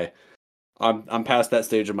no way. I'm past that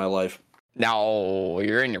stage of my life. No,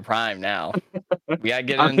 you're in your prime now. We gotta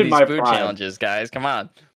get into these food challenges, guys. Come on.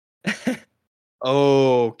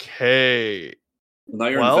 Okay. Now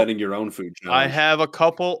you're inventing your own food challenge. I have a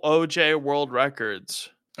couple OJ world records.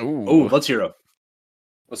 Ooh, let's hear them.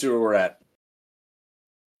 Let's see where we're at.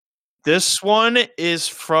 This one is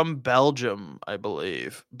from Belgium, I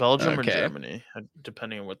believe. Belgium or Germany,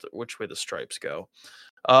 depending on which way the stripes go.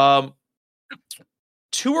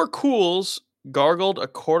 Tour Cools gargled a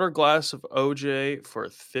quarter glass of OJ for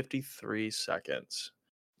 53 seconds.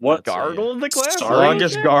 What? Gargled the glass?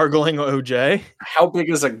 Longest gargling OJ. How big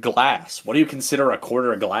is a glass? What do you consider a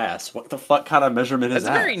quarter a glass? What the fuck kind of measurement is that?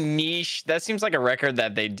 That's very niche. That seems like a record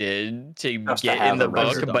that they did to get in the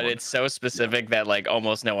book, but it's so specific that like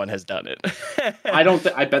almost no one has done it.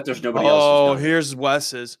 I bet there's nobody else who's done it. Here's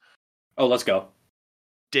Wes's. Oh, let's go.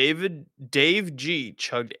 Dave G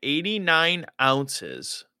chugged 89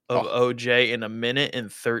 ounces of OJ in a minute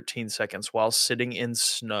and 13 seconds while sitting in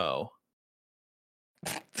snow.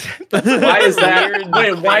 Why is that? Weird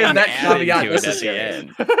Wait, why is thing that added caveat to it at the necessary?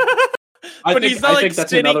 end? But he's not like that's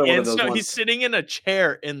sitting another one in of those snow. ones. He's sitting in a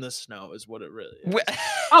chair in the snow, is what it really is.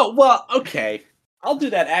 Oh well, okay. I'll do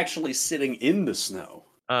that. Actually, sitting in the snow.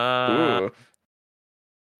 Ooh.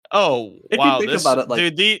 Oh If you wow! think This about it,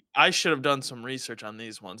 like- dude, I should have done some research on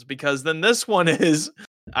these ones because then this one is.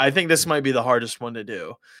 I think this might be the hardest one to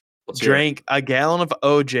do. Let's hear it. Drank a gallon of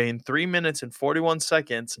OJ in 3 minutes and 41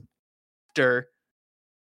 seconds after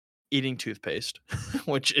eating toothpaste,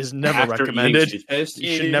 which is never After eating recommended. toothpaste? You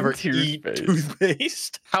should Eating never toothpaste. eat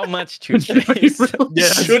toothpaste. How much You toothpaste? really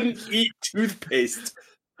Yes. shouldn't eat toothpaste.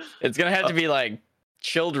 It's gonna have to be like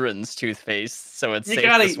children's toothpaste, so it's You safe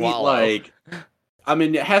gotta to eat swallow. like. I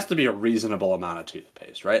mean, it has to be a reasonable amount of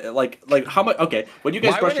toothpaste, right? Like how much? Okay, when you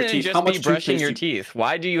guys Why brush wouldn't your it teeth, how just much be brushing toothpaste? your You... teeth?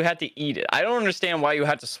 Why do you have to eat it? I don't understand why you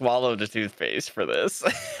have to swallow the toothpaste for this.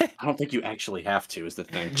 I don't think you actually have to. Is the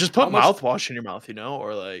thing. Just How put much- mouthwash in your mouth,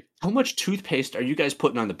 or like. How much toothpaste are you guys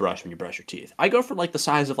putting on the brush when you brush your teeth? I go for like the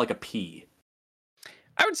size of like a pea.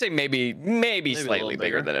 I would say maybe a slightly little bigger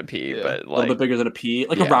bigger. than a pea, Yeah. but A little like bit bigger than a pea,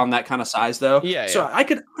 like yeah. around that kind of size, though. Yeah, So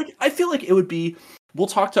yeah. I feel like it would be. We'll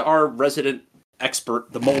talk to our resident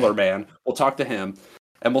expert, the molar man. We'll talk to him,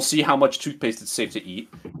 and we'll see how much toothpaste it's safe to eat.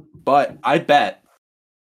 But I bet.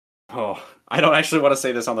 Oh, I don't actually want to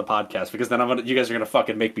say this on the podcast because then you guys are gonna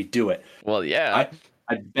fucking make me do it. well, yeah.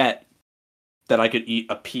 I bet that I could eat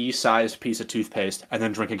a pea-sized piece of toothpaste and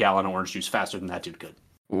then drink a gallon of orange juice faster than that dude could.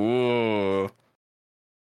 Ooh.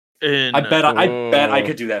 I bet I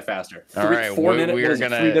could do that faster. All right, 4 minutes. we're What is it,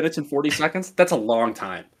 gonna- 3 minutes and 40 seconds. That's a long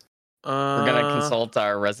time. We're gonna consult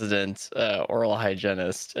our resident oral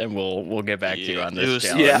hygienist, and we'll get back to you on this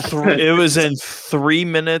challenge. yeah. It was in 3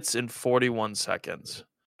 minutes and 41 seconds.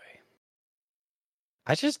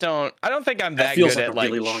 I don't think I'm That that feels good like at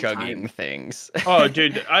a really like long chugging time. things. Oh,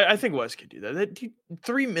 dude, I think Wes could do that. Dude,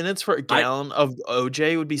 3 minutes for a gallon of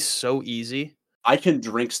OJ would be so easy. I can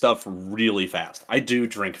drink stuff really fast. I do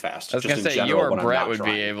drink fast. I was just gonna in say you general or when I'm Brett not would be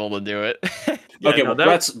trying. able to do it. Yeah, Okay, no, well,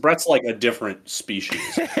 that- Brett's like a different species.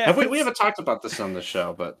 We haven't talked about this on the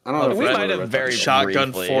show, but I don't know. if We Brett might would have very talked about it.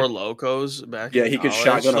 Shotgun briefly. 4 Locos back. Yeah, in he could college,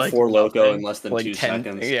 shotgun a like 4 Loco nothing. in less than like 2 10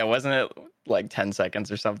 seconds. Yeah, wasn't it like 10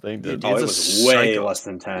 seconds or something? Yeah, Dude? dude. Oh, it It's a was way psycho. less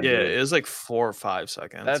than 10. Yeah, dude. it was like 4 or 5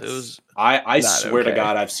 seconds. That's- It was. I not swear to okay.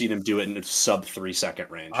 God, I've seen him do it in a sub 3 second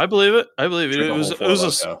range. I believe it. I believe it. Drink It a was. whole It Four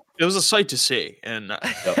was a. Loko. It was a sight to see, and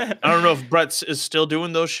Yep. I don't know if Brett is still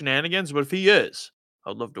doing those shenanigans, but if he is,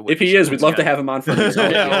 I'd love to. If he witness is, it we'd once love to again. have him on for these.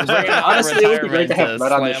 Yeah, we'll bring him out of Honestly, it would be great to have retirement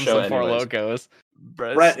Brett on the slam show some Four anyways. Locos.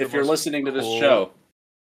 Brett's Brett, the if you're most listening to this cool- show,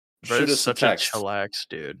 Brett shoot is us a such a text. chillax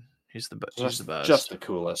dude. He's the best. He's the best. Just the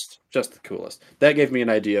coolest. Just the coolest. That gave me an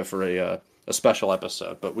idea for a special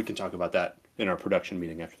episode, but we can talk about that in our production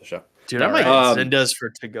meeting after the show. Dude, I might Alright. get Zendas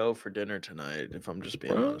to go for dinner tonight. If I'm just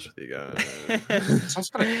being honest with you guys. Sounds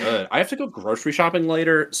kind of good. I have to go grocery shopping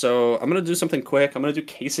later, so I'm gonna do something quick. I'm gonna do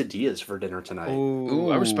quesadillas for dinner tonight. Ooh,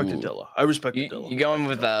 I respect Ooh. Adilla. I respect You Adilla. going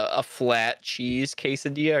with a flat cheese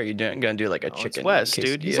quesadilla, or are you gonna do like a No, it's chicken? Wes,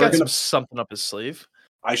 dude. He's quesadilla? got gonna- something up his sleeve.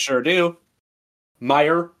 I sure do.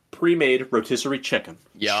 Meyer pre-made rotisserie chicken.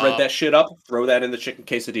 Yup. Shred that shit up. Throw that in the chicken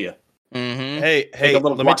quesadilla. Mm-hmm. Hey, Take a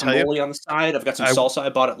little let me tell you. guacamole on the side. I've got some I- salsa I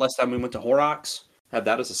bought it last time we went to Horrocks. Have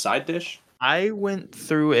that as a side dish. I went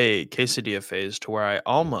through a quesadilla phase to where I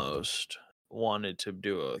almost wanted to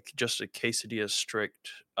do just a quesadilla strict,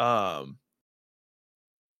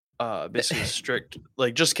 basically strict,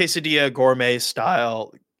 like just quesadilla gourmet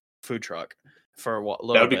style food truck for a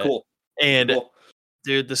little That would be bit. cool. And Cool.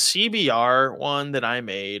 dude, the CBR one that I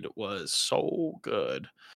made was so good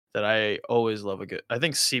that I always love a good. I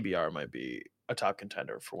think CBR might be a top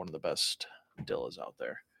contender for one of the best dillas out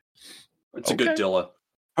there. It's a good Okay. dilla.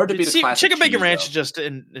 Hard to beat a classic Chicken bacon cheese, ranch though. is just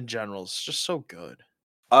in general, it's just so good.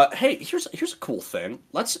 Hey, here's a cool thing.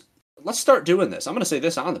 Let's start doing this. I'm gonna say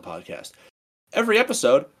this on the podcast. Every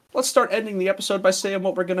episode, let's start ending the episode by saying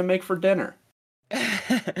what we're gonna make for dinner.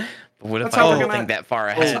 What if That's I how don't we're gonna- think that far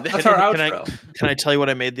ahead? That's our Can I- outro. Can I tell you what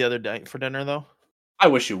I made the other day for dinner though? I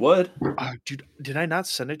wish you would. Dude, did I not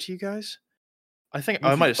send it to you guys? I think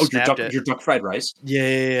I might have your snapped duck, it. your duck fried rice.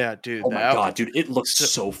 Yeah, dude. Oh my that- god, dude, it looks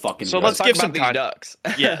so fucking So good. let's Talk give about some these con- ducks.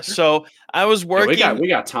 Yeah, so I was Yeah, working. we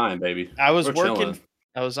got time, baby. I was We're working. chilling.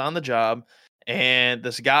 I was on the job, and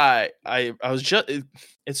this guy. I was just.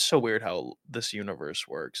 It's so weird how this universe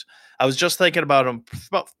works. I was just thinking about him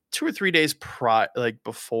about 2 or 3 days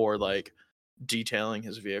before detailing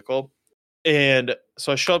his vehicle, and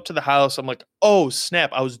so I show up to the house. I'm like, oh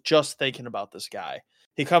snap! I was just thinking about this guy,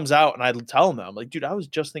 he comes out and I tell him that. I'm like, dude, I was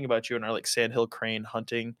just thinking about you in our like sandhill crane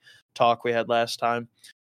hunting talk we had last time.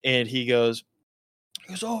 And he goes,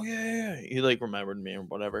 oh yeah. He like remembered me or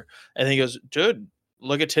whatever. And he goes, dude,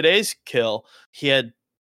 look at today's kill. He had,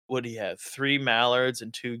 what he had, 3 mallards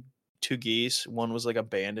and two geese. One was like a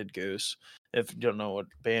banded goose. If you don't know what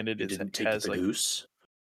banded You is, didn't take has the like goose.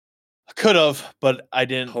 I could have, but I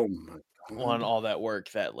didn't Oh my want god! all that work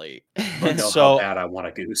that late. I But know how so bad I want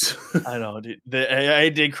a goose. I know, dude. I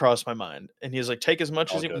did cross my mind, and he's like, "Take as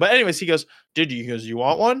much All as you." good. But anyways, he goes, "Dude, you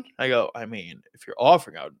want one?" I go, "I mean, if you're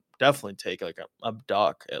offering, I would definitely take like a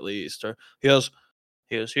duck at least." Or he goes,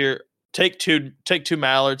 "Here, take two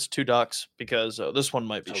mallards, 2 ducks, because this one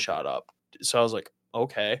might be Okay. shot up." So I was like,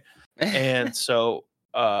 "Okay," and so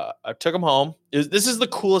I took him home. This is the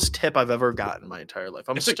coolest tip I've ever gotten in my entire life.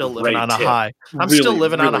 I'm It's a still living great on a tip. high. I'm Really, still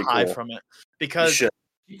living on a really high cool. from it You because should.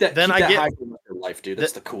 Keep that I get- high for your life, dude.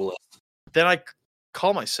 That's the coolest. then I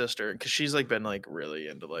call my sister because she's like been like really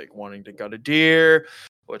into like wanting to gut a deer,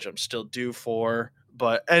 which I'm still due for.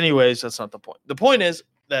 But anyways, that's not the point. The point is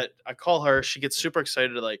that I call her. She gets super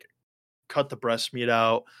excited to like cut the breast meat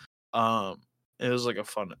out. It was like a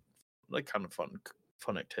fun, like kind of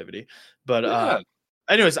fun activity. But Yeah.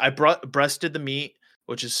 anyways, I breasted the meat,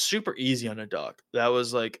 which is super easy on a duck. That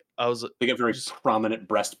was like They get very just- prominent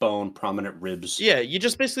breastbone, prominent ribs. yeah, you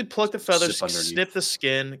just basically pluck the feathers, Zip underneath. snip the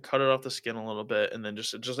skin, cut it off the skin a little bit, and then it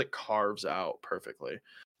just like carves out perfectly.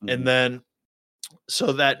 Mhm. And then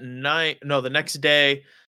so that night, no, the next day,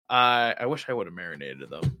 I wish I would have marinated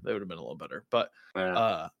them. They would have been a little better. But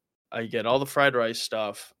Yeah. I get all the fried rice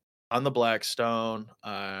stuff on the Blackstone.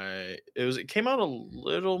 It came out a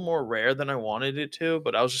little more rare than I wanted it to,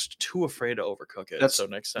 but I was just too afraid to overcook it. So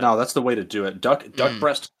next time, No, that's the way to do it. Duck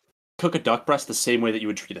breast. Cook a duck breast the same way that you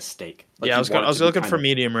would treat a steak. Like yeah, you I was want it to be looking kind for of-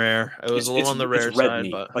 medium rare. It was a little on the rare it's red side,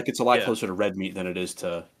 meat. but Like it's a lot yeah. closer to red meat than it is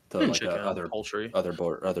to like chicken, other poultry.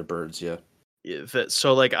 other birds. Yeah. Yeah,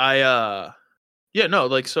 so like yeah, no,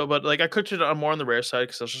 like so, but like I cooked it on more on the rare side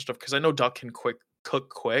because I know duck can cook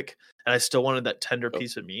quick, and I still wanted that tender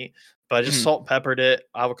piece of meat. But I just Mhm. salt and peppered it,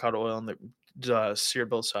 avocado oil, and seared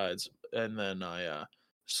both sides, and then I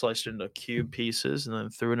sliced it into cube pieces, and then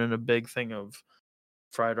threw it in a big thing of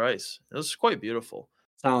fried rice. It was quite beautiful.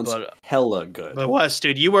 Sounds But hella good. But Wes,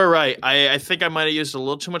 dude, you were right. I think I might have used a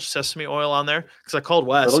little too much sesame oil on there because I called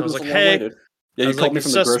Wes. That'll And I was goes like, a long way, "Hey," dude. Yeah, I you was called like, me "Is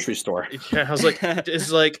from the sesame-" grocery store. Yeah, I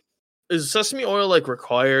was like, is sesame oil like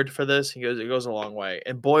required for this? He goes, it goes a long way.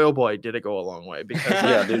 And boy, oh boy, did it go a long way because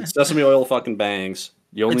Yeah, dude, sesame oil fucking bangs.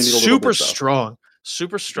 You only it's need a little super bit, though.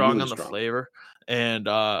 super strong Really on the strong. flavor. And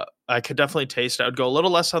I could definitely taste it. I would go a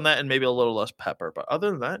little less on that and maybe a little less pepper. But other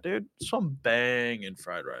than that, dude, some banging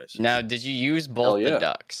fried rice. Now, did you use Hell both yeah. the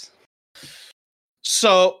ducks?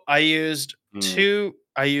 So I used Mm.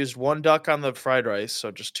 I used 1 duck on the fried rice,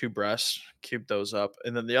 so just 2 breasts, cubed those up,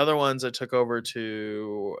 and then the other ones I took over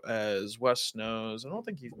to, as Wes knows, I don't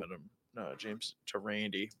think you've met him, no, James, to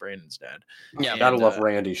Randy, Brandon's dad. Yeah. Gotta And, love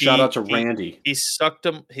Randy. Shout out to he- Randy. He sucked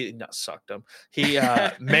them. He not sucked them. He He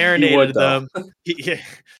marinated would, though. them.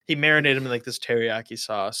 He marinated them in like this teriyaki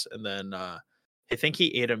sauce, and then I think he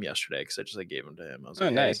ate them yesterday because I just like gave them to him. I was Oh,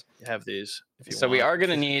 like, nice. "Hey, have these if you So want." we are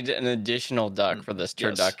gonna need an additional duck Mm, for this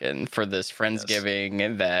yes. turducken for this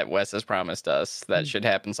Friendsgiving that Wes has promised us. That should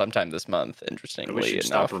happen sometime this month. I wish Interestingly you'd enough,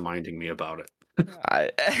 stop reminding me about it.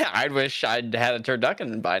 I wish I'd had a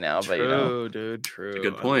turducken by now, but you know. True, dude. True. That's a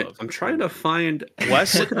good I point. love I'm trying to find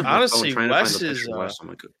Wes- looking at my phone, honestly, trying to Wes find the is, picture of Wes on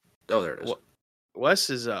my Oh, there it is.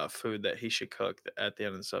 Wes's food that he should cook at the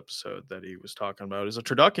end of this episode that he was talking about is a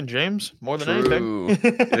turducken, James, more than True. anything.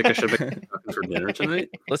 You think I should make turducken for dinner tonight?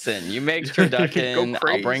 Listen, you make Go turducken. I'll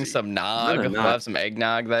bring crazy. some nog. Better We'll not. have some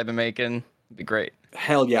eggnog that I've been making. It'd be great.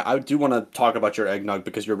 Hell yeah, I do want to talk about your eggnog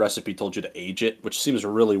because your recipe told you to age it, which seems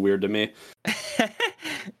really weird to me. I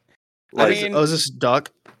Like, mean, Oh, is this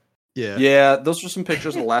duck? Yeah. yeah, those are some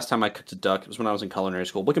pictures of the last time I cooked a duck. It was when I was in culinary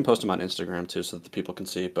school. We can post them on Instagram too, so that the people can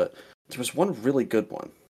see. But there was one really good one.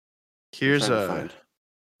 Here's I'm trying to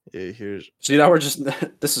find. here's See, now we're just.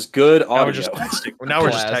 This is good now audio. we're just texting. Now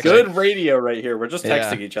we're just Classic. texting. Good radio right here. We're just Yeah.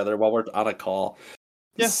 texting each other while we're on a call.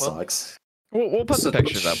 Yeah, This well. sucks. we'll put This the is a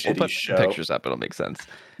pictures up. We'll shitty put show. the pictures up. It'll make sense.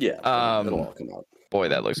 Yeah, it'll all come out. Boy,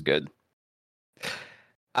 that looks good.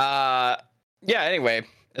 Yeah, anyway,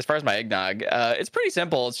 as far as my eggnog, it's pretty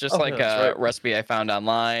simple. It's just Oh, like yeah, that's a right. recipe I found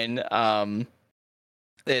online.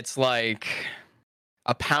 It's like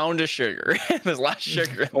a pound of sugar. There's a lot of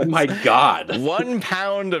sugar. in Oh this. my god. 1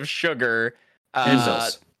 pound of sugar,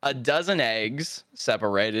 Jesus. a dozen eggs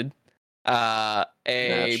separated, a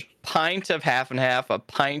Match. pint of half and half, a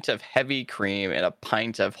pint of heavy cream, and a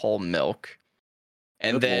pint of whole milk.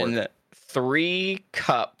 And Good then Lord. 3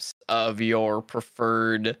 cups of your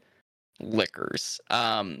preferred liquors.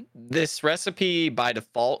 This recipe by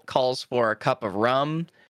default calls for a cup of rum,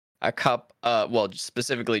 a cup,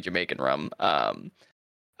 specifically Jamaican rum,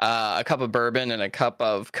 a cup of bourbon, and a cup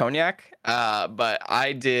of cognac. But I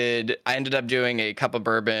ended up doing a cup of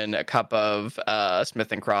bourbon, a cup of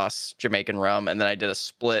Smith and Cross Jamaican rum, and then I did a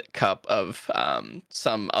split cup of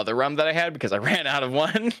some other rum that I had because I ran out of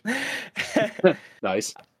one.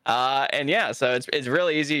 Nice. And yeah, so it's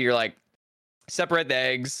really easy. You're like, separate the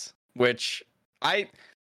eggs, which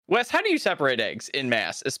Wes, how do you separate eggs in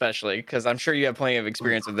mass, especially? Because I'm sure you have plenty of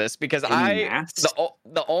experience with this. Because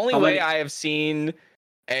the only way I have seen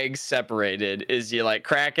eggs separated is you like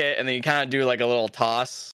crack it and then you kind of do like a little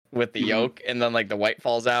toss with the yolk, and then like the white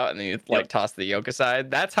falls out and then you like toss the yolk aside.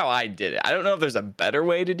 That's how I did it. I don't know if there's a better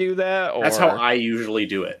way to do that. Or... That's how I usually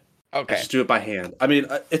do it. Okay. I just do it by hand. I mean,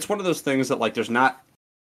 it's one of those things that like there's not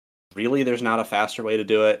a faster way to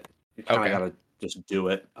do it. You kind of gotta just do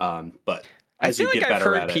it. But I feel like I've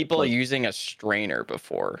heard people using a strainer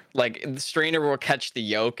before. Like the strainer will catch the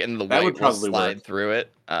yolk and the white will slide through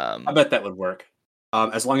it. I bet that would work.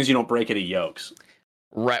 As long as you don't break any yolks.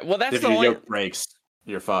 Right. Well, that's if your yolk breaks,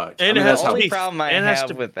 you're fucked. And the only problem I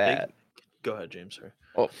have with that. Go ahead, James. Sorry.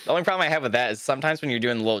 Well, the only problem I have with that is sometimes when you're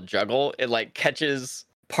doing a little juggle, it like catches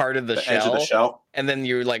part of the shell, edge of the shell, and then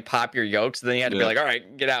you like pop your yolks. Then you have to be like, all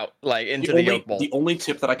right, get out, like into the yolk bowl. The only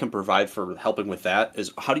tip that I can provide for helping with that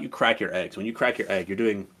is how do you crack your eggs? When you crack your egg, you're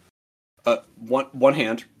doing one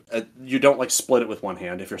hand. You don't like split it with one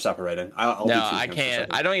hand if you're separating. I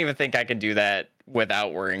can't. I don't even think I could do that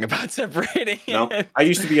without worrying about separating. No, I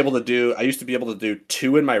used to be able to do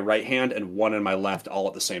 2 in my right hand and 1 in my left all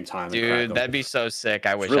at the same time. Dude, that'd be so sick.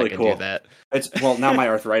 I wish I could do that. Now my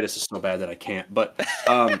arthritis is so bad that I can't. But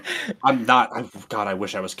I'm not. God, I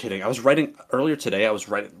wish I was kidding. I was writing earlier today.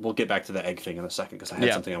 We'll get back to the egg thing in a second because I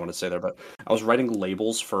had something I want to say there. But I was writing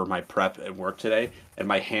labels for my prep at work today, and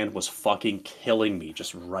my hand was fucking killing me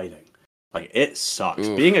just writing. Like, it sucks.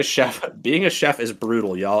 Oof. Being a chef is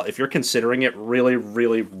brutal, y'all. If you're considering it, really,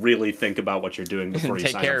 really, really think about what you're doing before you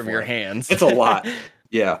take care of your hands. It's a lot.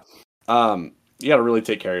 Yeah. You got to really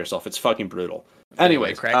take care of yourself. It's fucking brutal.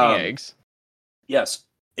 Anyway, cracking eggs. Yes.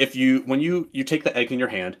 When you take the egg in your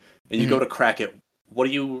hand and you go to crack it,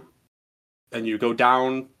 and you go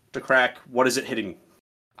down to crack, what is it hitting?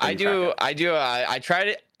 I tried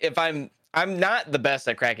it. If I'm not the best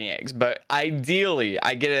at cracking eggs, but ideally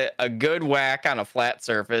I get a good whack on a flat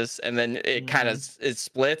surface, and then it kind of it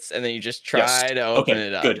splits, and then you just try to open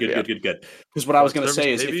it up. Good. Because what I was going to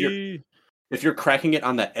say is if you're cracking it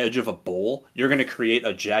on the edge of a bowl, you're going to create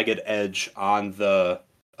a jagged edge on the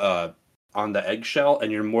eggshell,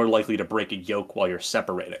 and you're more likely to break a yolk while you're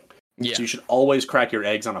separating. Yeah. So you should always crack your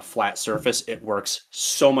eggs on a flat surface. It works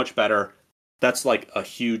so much better. That's like a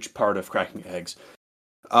huge part of cracking eggs.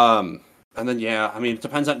 And then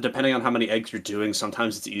depending on how many eggs you're doing,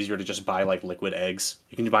 sometimes it's easier to just buy like liquid eggs.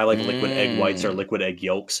 You can buy like liquid egg whites or liquid egg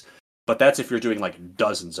yolks, but that's if you're doing like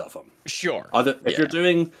dozens of them. Sure.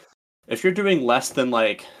 If you're doing less than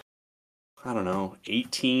like, I don't know,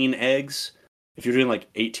 18 eggs, if you're doing like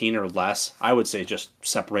 18 or less, I would say just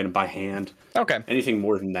separate them by hand. Okay. Anything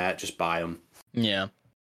more than that, just buy them. Yeah.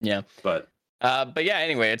 But yeah,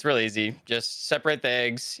 anyway, it's really easy. Just separate the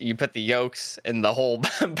eggs. You put the yolks and the whole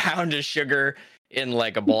pound of sugar in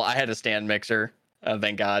like a bowl. I had a stand mixer,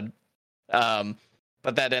 thank God.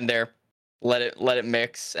 Put that in there, let it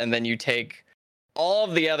mix, and then you take all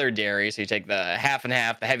of the other dairy. So you take the half and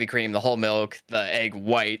half, the heavy cream, the whole milk, the egg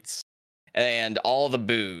whites, and all the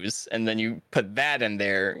booze, and then you put that in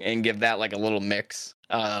there and give that like a little mix.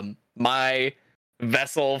 My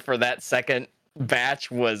vessel for that second batch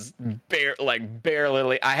was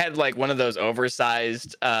barely. I had like one of those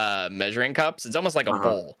oversized measuring cups. It's almost like a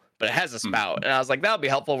bowl, but it has a spout. And I was like, that'll be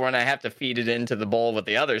helpful when I have to feed it into the bowl with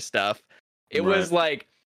the other stuff. It was like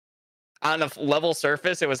on a level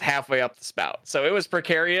surface, it was halfway up the spout. So it was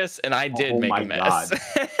precarious, and I did make a mess.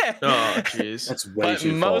 Oh, jeez. That's way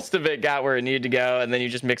too full. Most of it got where it needed to go, and then you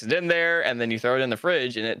just mix it in there, and then you throw it in the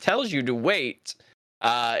fridge, and it tells you to wait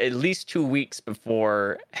at least 2 weeks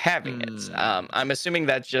before having it. I'm assuming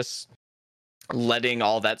that's just letting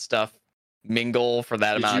all that stuff mingle for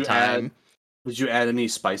that amount of time. Did you add any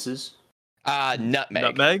spices?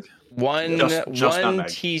 Nutmeg. One nutmeg.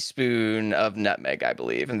 Teaspoon of nutmeg, I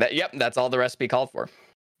believe. And that's all the recipe called for.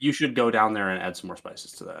 You should go down there and add some more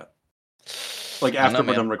spices to that. Like I don't know, after we're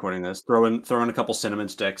man. done recording this, throw in a couple cinnamon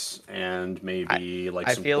sticks and maybe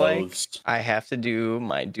I some feel cloves. like I have to do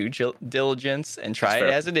my due diligence and try That's it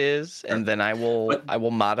fair. as it is, and then I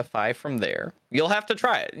will modify from there. You'll have to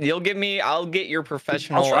try it. I'll get your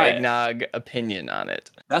professional try it. eggnog opinion on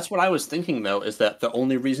it. That's what I was thinking though, is that the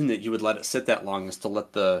only reason that you would let it sit that long is to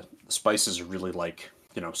let the spices really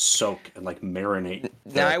soak and marinate.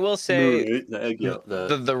 Now I will say the egg yolk,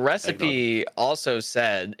 the recipe also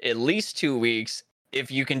said at least 2 weeks.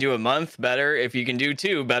 If you can do a month, better. If you can do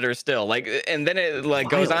 2, better still. And then it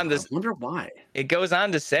goes on this. I wonder why. It goes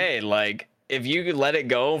on to say if you could let it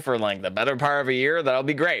go for the better part of a year, that'll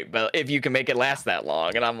be great. But if you can make it last that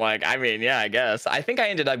long, and I'm like, I mean, yeah, I guess. I think I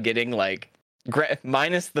ended up getting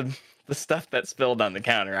minus the stuff that spilled on the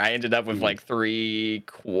counter. I ended up with 3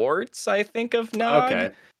 quarts, I think, of nog.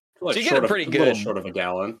 Okay. So you get a pretty good, little short of a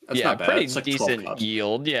gallon. That's not bad. pretty It's decent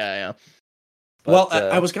yield. Yeah. But,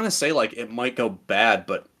 I was gonna say it might go bad,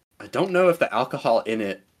 but I don't know if the alcohol in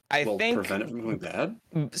it will prevent it from going bad.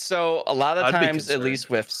 So a lot of times, at least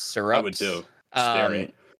with syrups, I would do.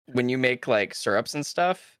 Scary. When you make syrups and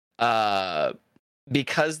stuff,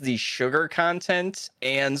 because the sugar content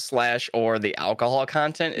or the alcohol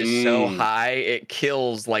content is so high, it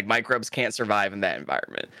kills microbes can't survive in that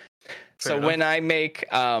environment. Fair enough. When I make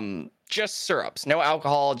just syrups, no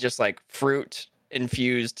alcohol, just fruit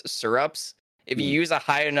infused syrups, if you use a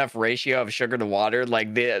high enough ratio of sugar to water,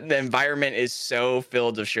 the environment is so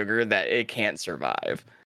filled with sugar that it can't survive.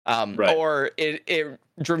 Or it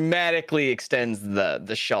dramatically extends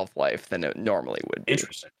the shelf life than it normally would be.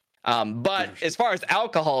 Interesting. But as far as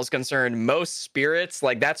alcohol is concerned, most spirits,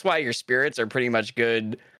 that's why your spirits are pretty much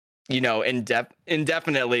good,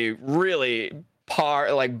 indefinitely, really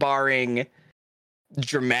barring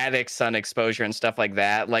dramatic sun exposure and stuff like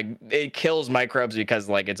that. It kills microbes because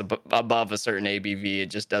it's above a certain ABV. It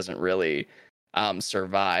just doesn't really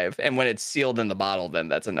survive. And when it's sealed in the bottle, then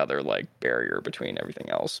that's another barrier between everything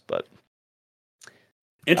else. But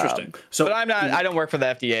interesting. But I don't work for the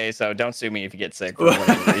FDA, so don't sue me if you get sick for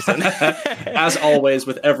whatever reason. As always,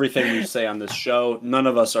 with everything we say on this show, none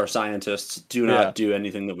of us are scientists. Do not do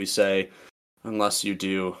anything that we say unless you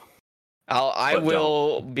do. I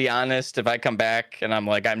will be honest, if I come back and I'm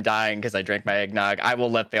I'm dying because I drank my eggnog, I will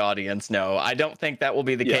let the audience know. I don't think that will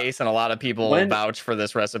be the case, and a lot of people vouch for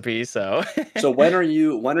this recipe. So when are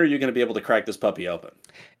you going to be able to crack this puppy open?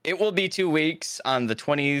 It will be 2 weeks on the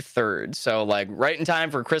 23rd. So right in time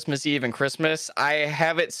for Christmas Eve and Christmas. I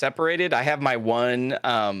have it separated. I have my one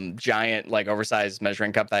giant oversized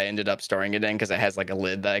measuring cup that I ended up storing it in because it has a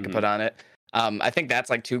lid that I can put on it. I think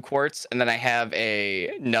that's 2 quarts, and then I have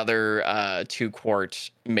another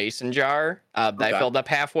 2-quart mason jar that I filled up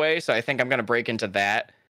halfway. So I think I'm gonna break into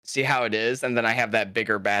that, see how it is, and then I have that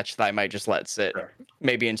bigger batch that I might just let sit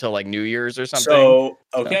maybe until New Year's or something.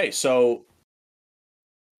 So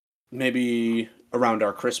maybe around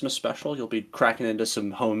our Christmas special, you'll be cracking into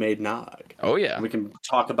some homemade nog. Oh yeah, we can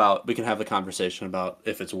have the conversation about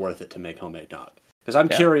if it's worth it to make homemade nog. Because I'm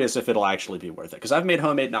curious if it'll actually be worth it. Because I've made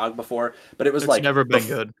homemade nog before, but it was it's never been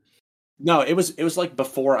good. No, it was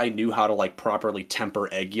before I knew how to properly temper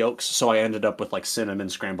egg yolks, so I ended up with cinnamon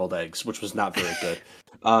scrambled eggs, which was not very good.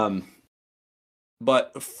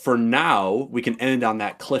 But for now, we can end on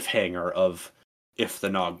that cliffhanger of if the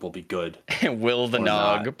nog will be good. Will the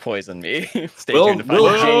nog poison me? Stay tuned to find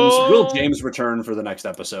out. Will James return for the next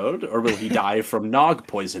episode, or will he die from nog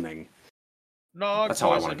poisoning? That's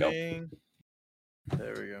how I want to go.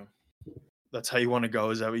 There we go. That's how you want to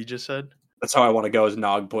go? Is that what you just said? That's how I want to go, is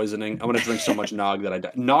nog poisoning. I'm going to drink so much nog that I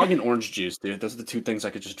die. Nog and orange juice, dude. Those are the 2 things I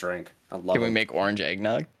could just drink. I love it. Can we make orange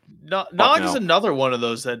eggnog? Nog is another one of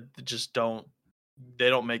those that just don't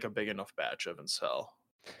make a big enough batch of and sell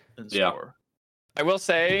in store. I will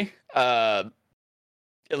say,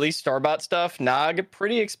 at least store-bought stuff, nog,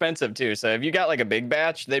 pretty expensive too. So if you got a big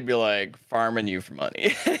batch, they'd be farming you for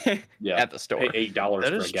money at the store. Pay $8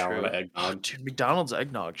 for a gallon of eggnog. Oh, dude, McDonald's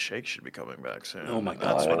eggnog shake should be coming back soon. Oh my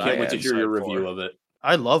god, I can't wait to hear your review of it.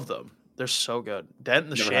 I love them. They're so good. That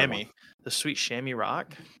and the chamois. The sweet chamois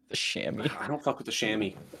rock. The chamois. I don't fuck with the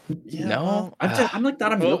chamois. Yeah, no, I'm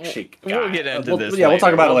not a milkshake guy. We'll get into this. Yeah, we'll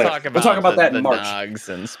talk about it later. We'll talk about that in March. Nogs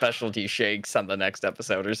and specialty shakes on the next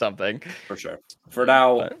episode or something. For sure. For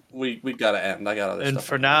now, we gotta end. I got other stuff. And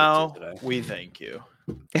for now, we thank you.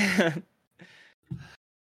 Yeah.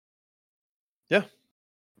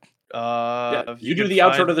 You do the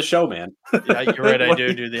outro to the show, man. Yeah, you're right. I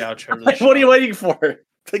do the outro to the show. What are you waiting for?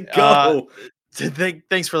 Go.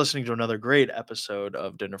 Thanks for listening to another great episode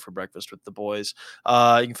of Dinner for Breakfast with the Boys.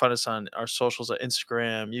 You can find us on our socials at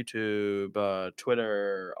Instagram, YouTube,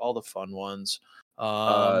 Twitter, all the fun ones.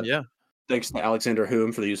 Yeah. Thanks to Alexander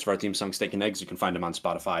Hume for the use of our theme song Steak and Eggs. You can find him on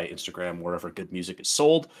Spotify, Instagram, wherever good music is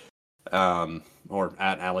sold. Or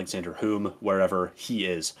at Alexander Hume, wherever he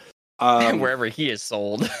is. Wherever he is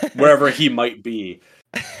sold. Wherever he might be.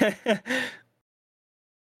 But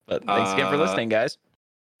thanks again for listening, guys.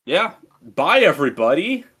 Yeah. Bye,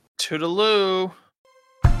 everybody. Toodaloo.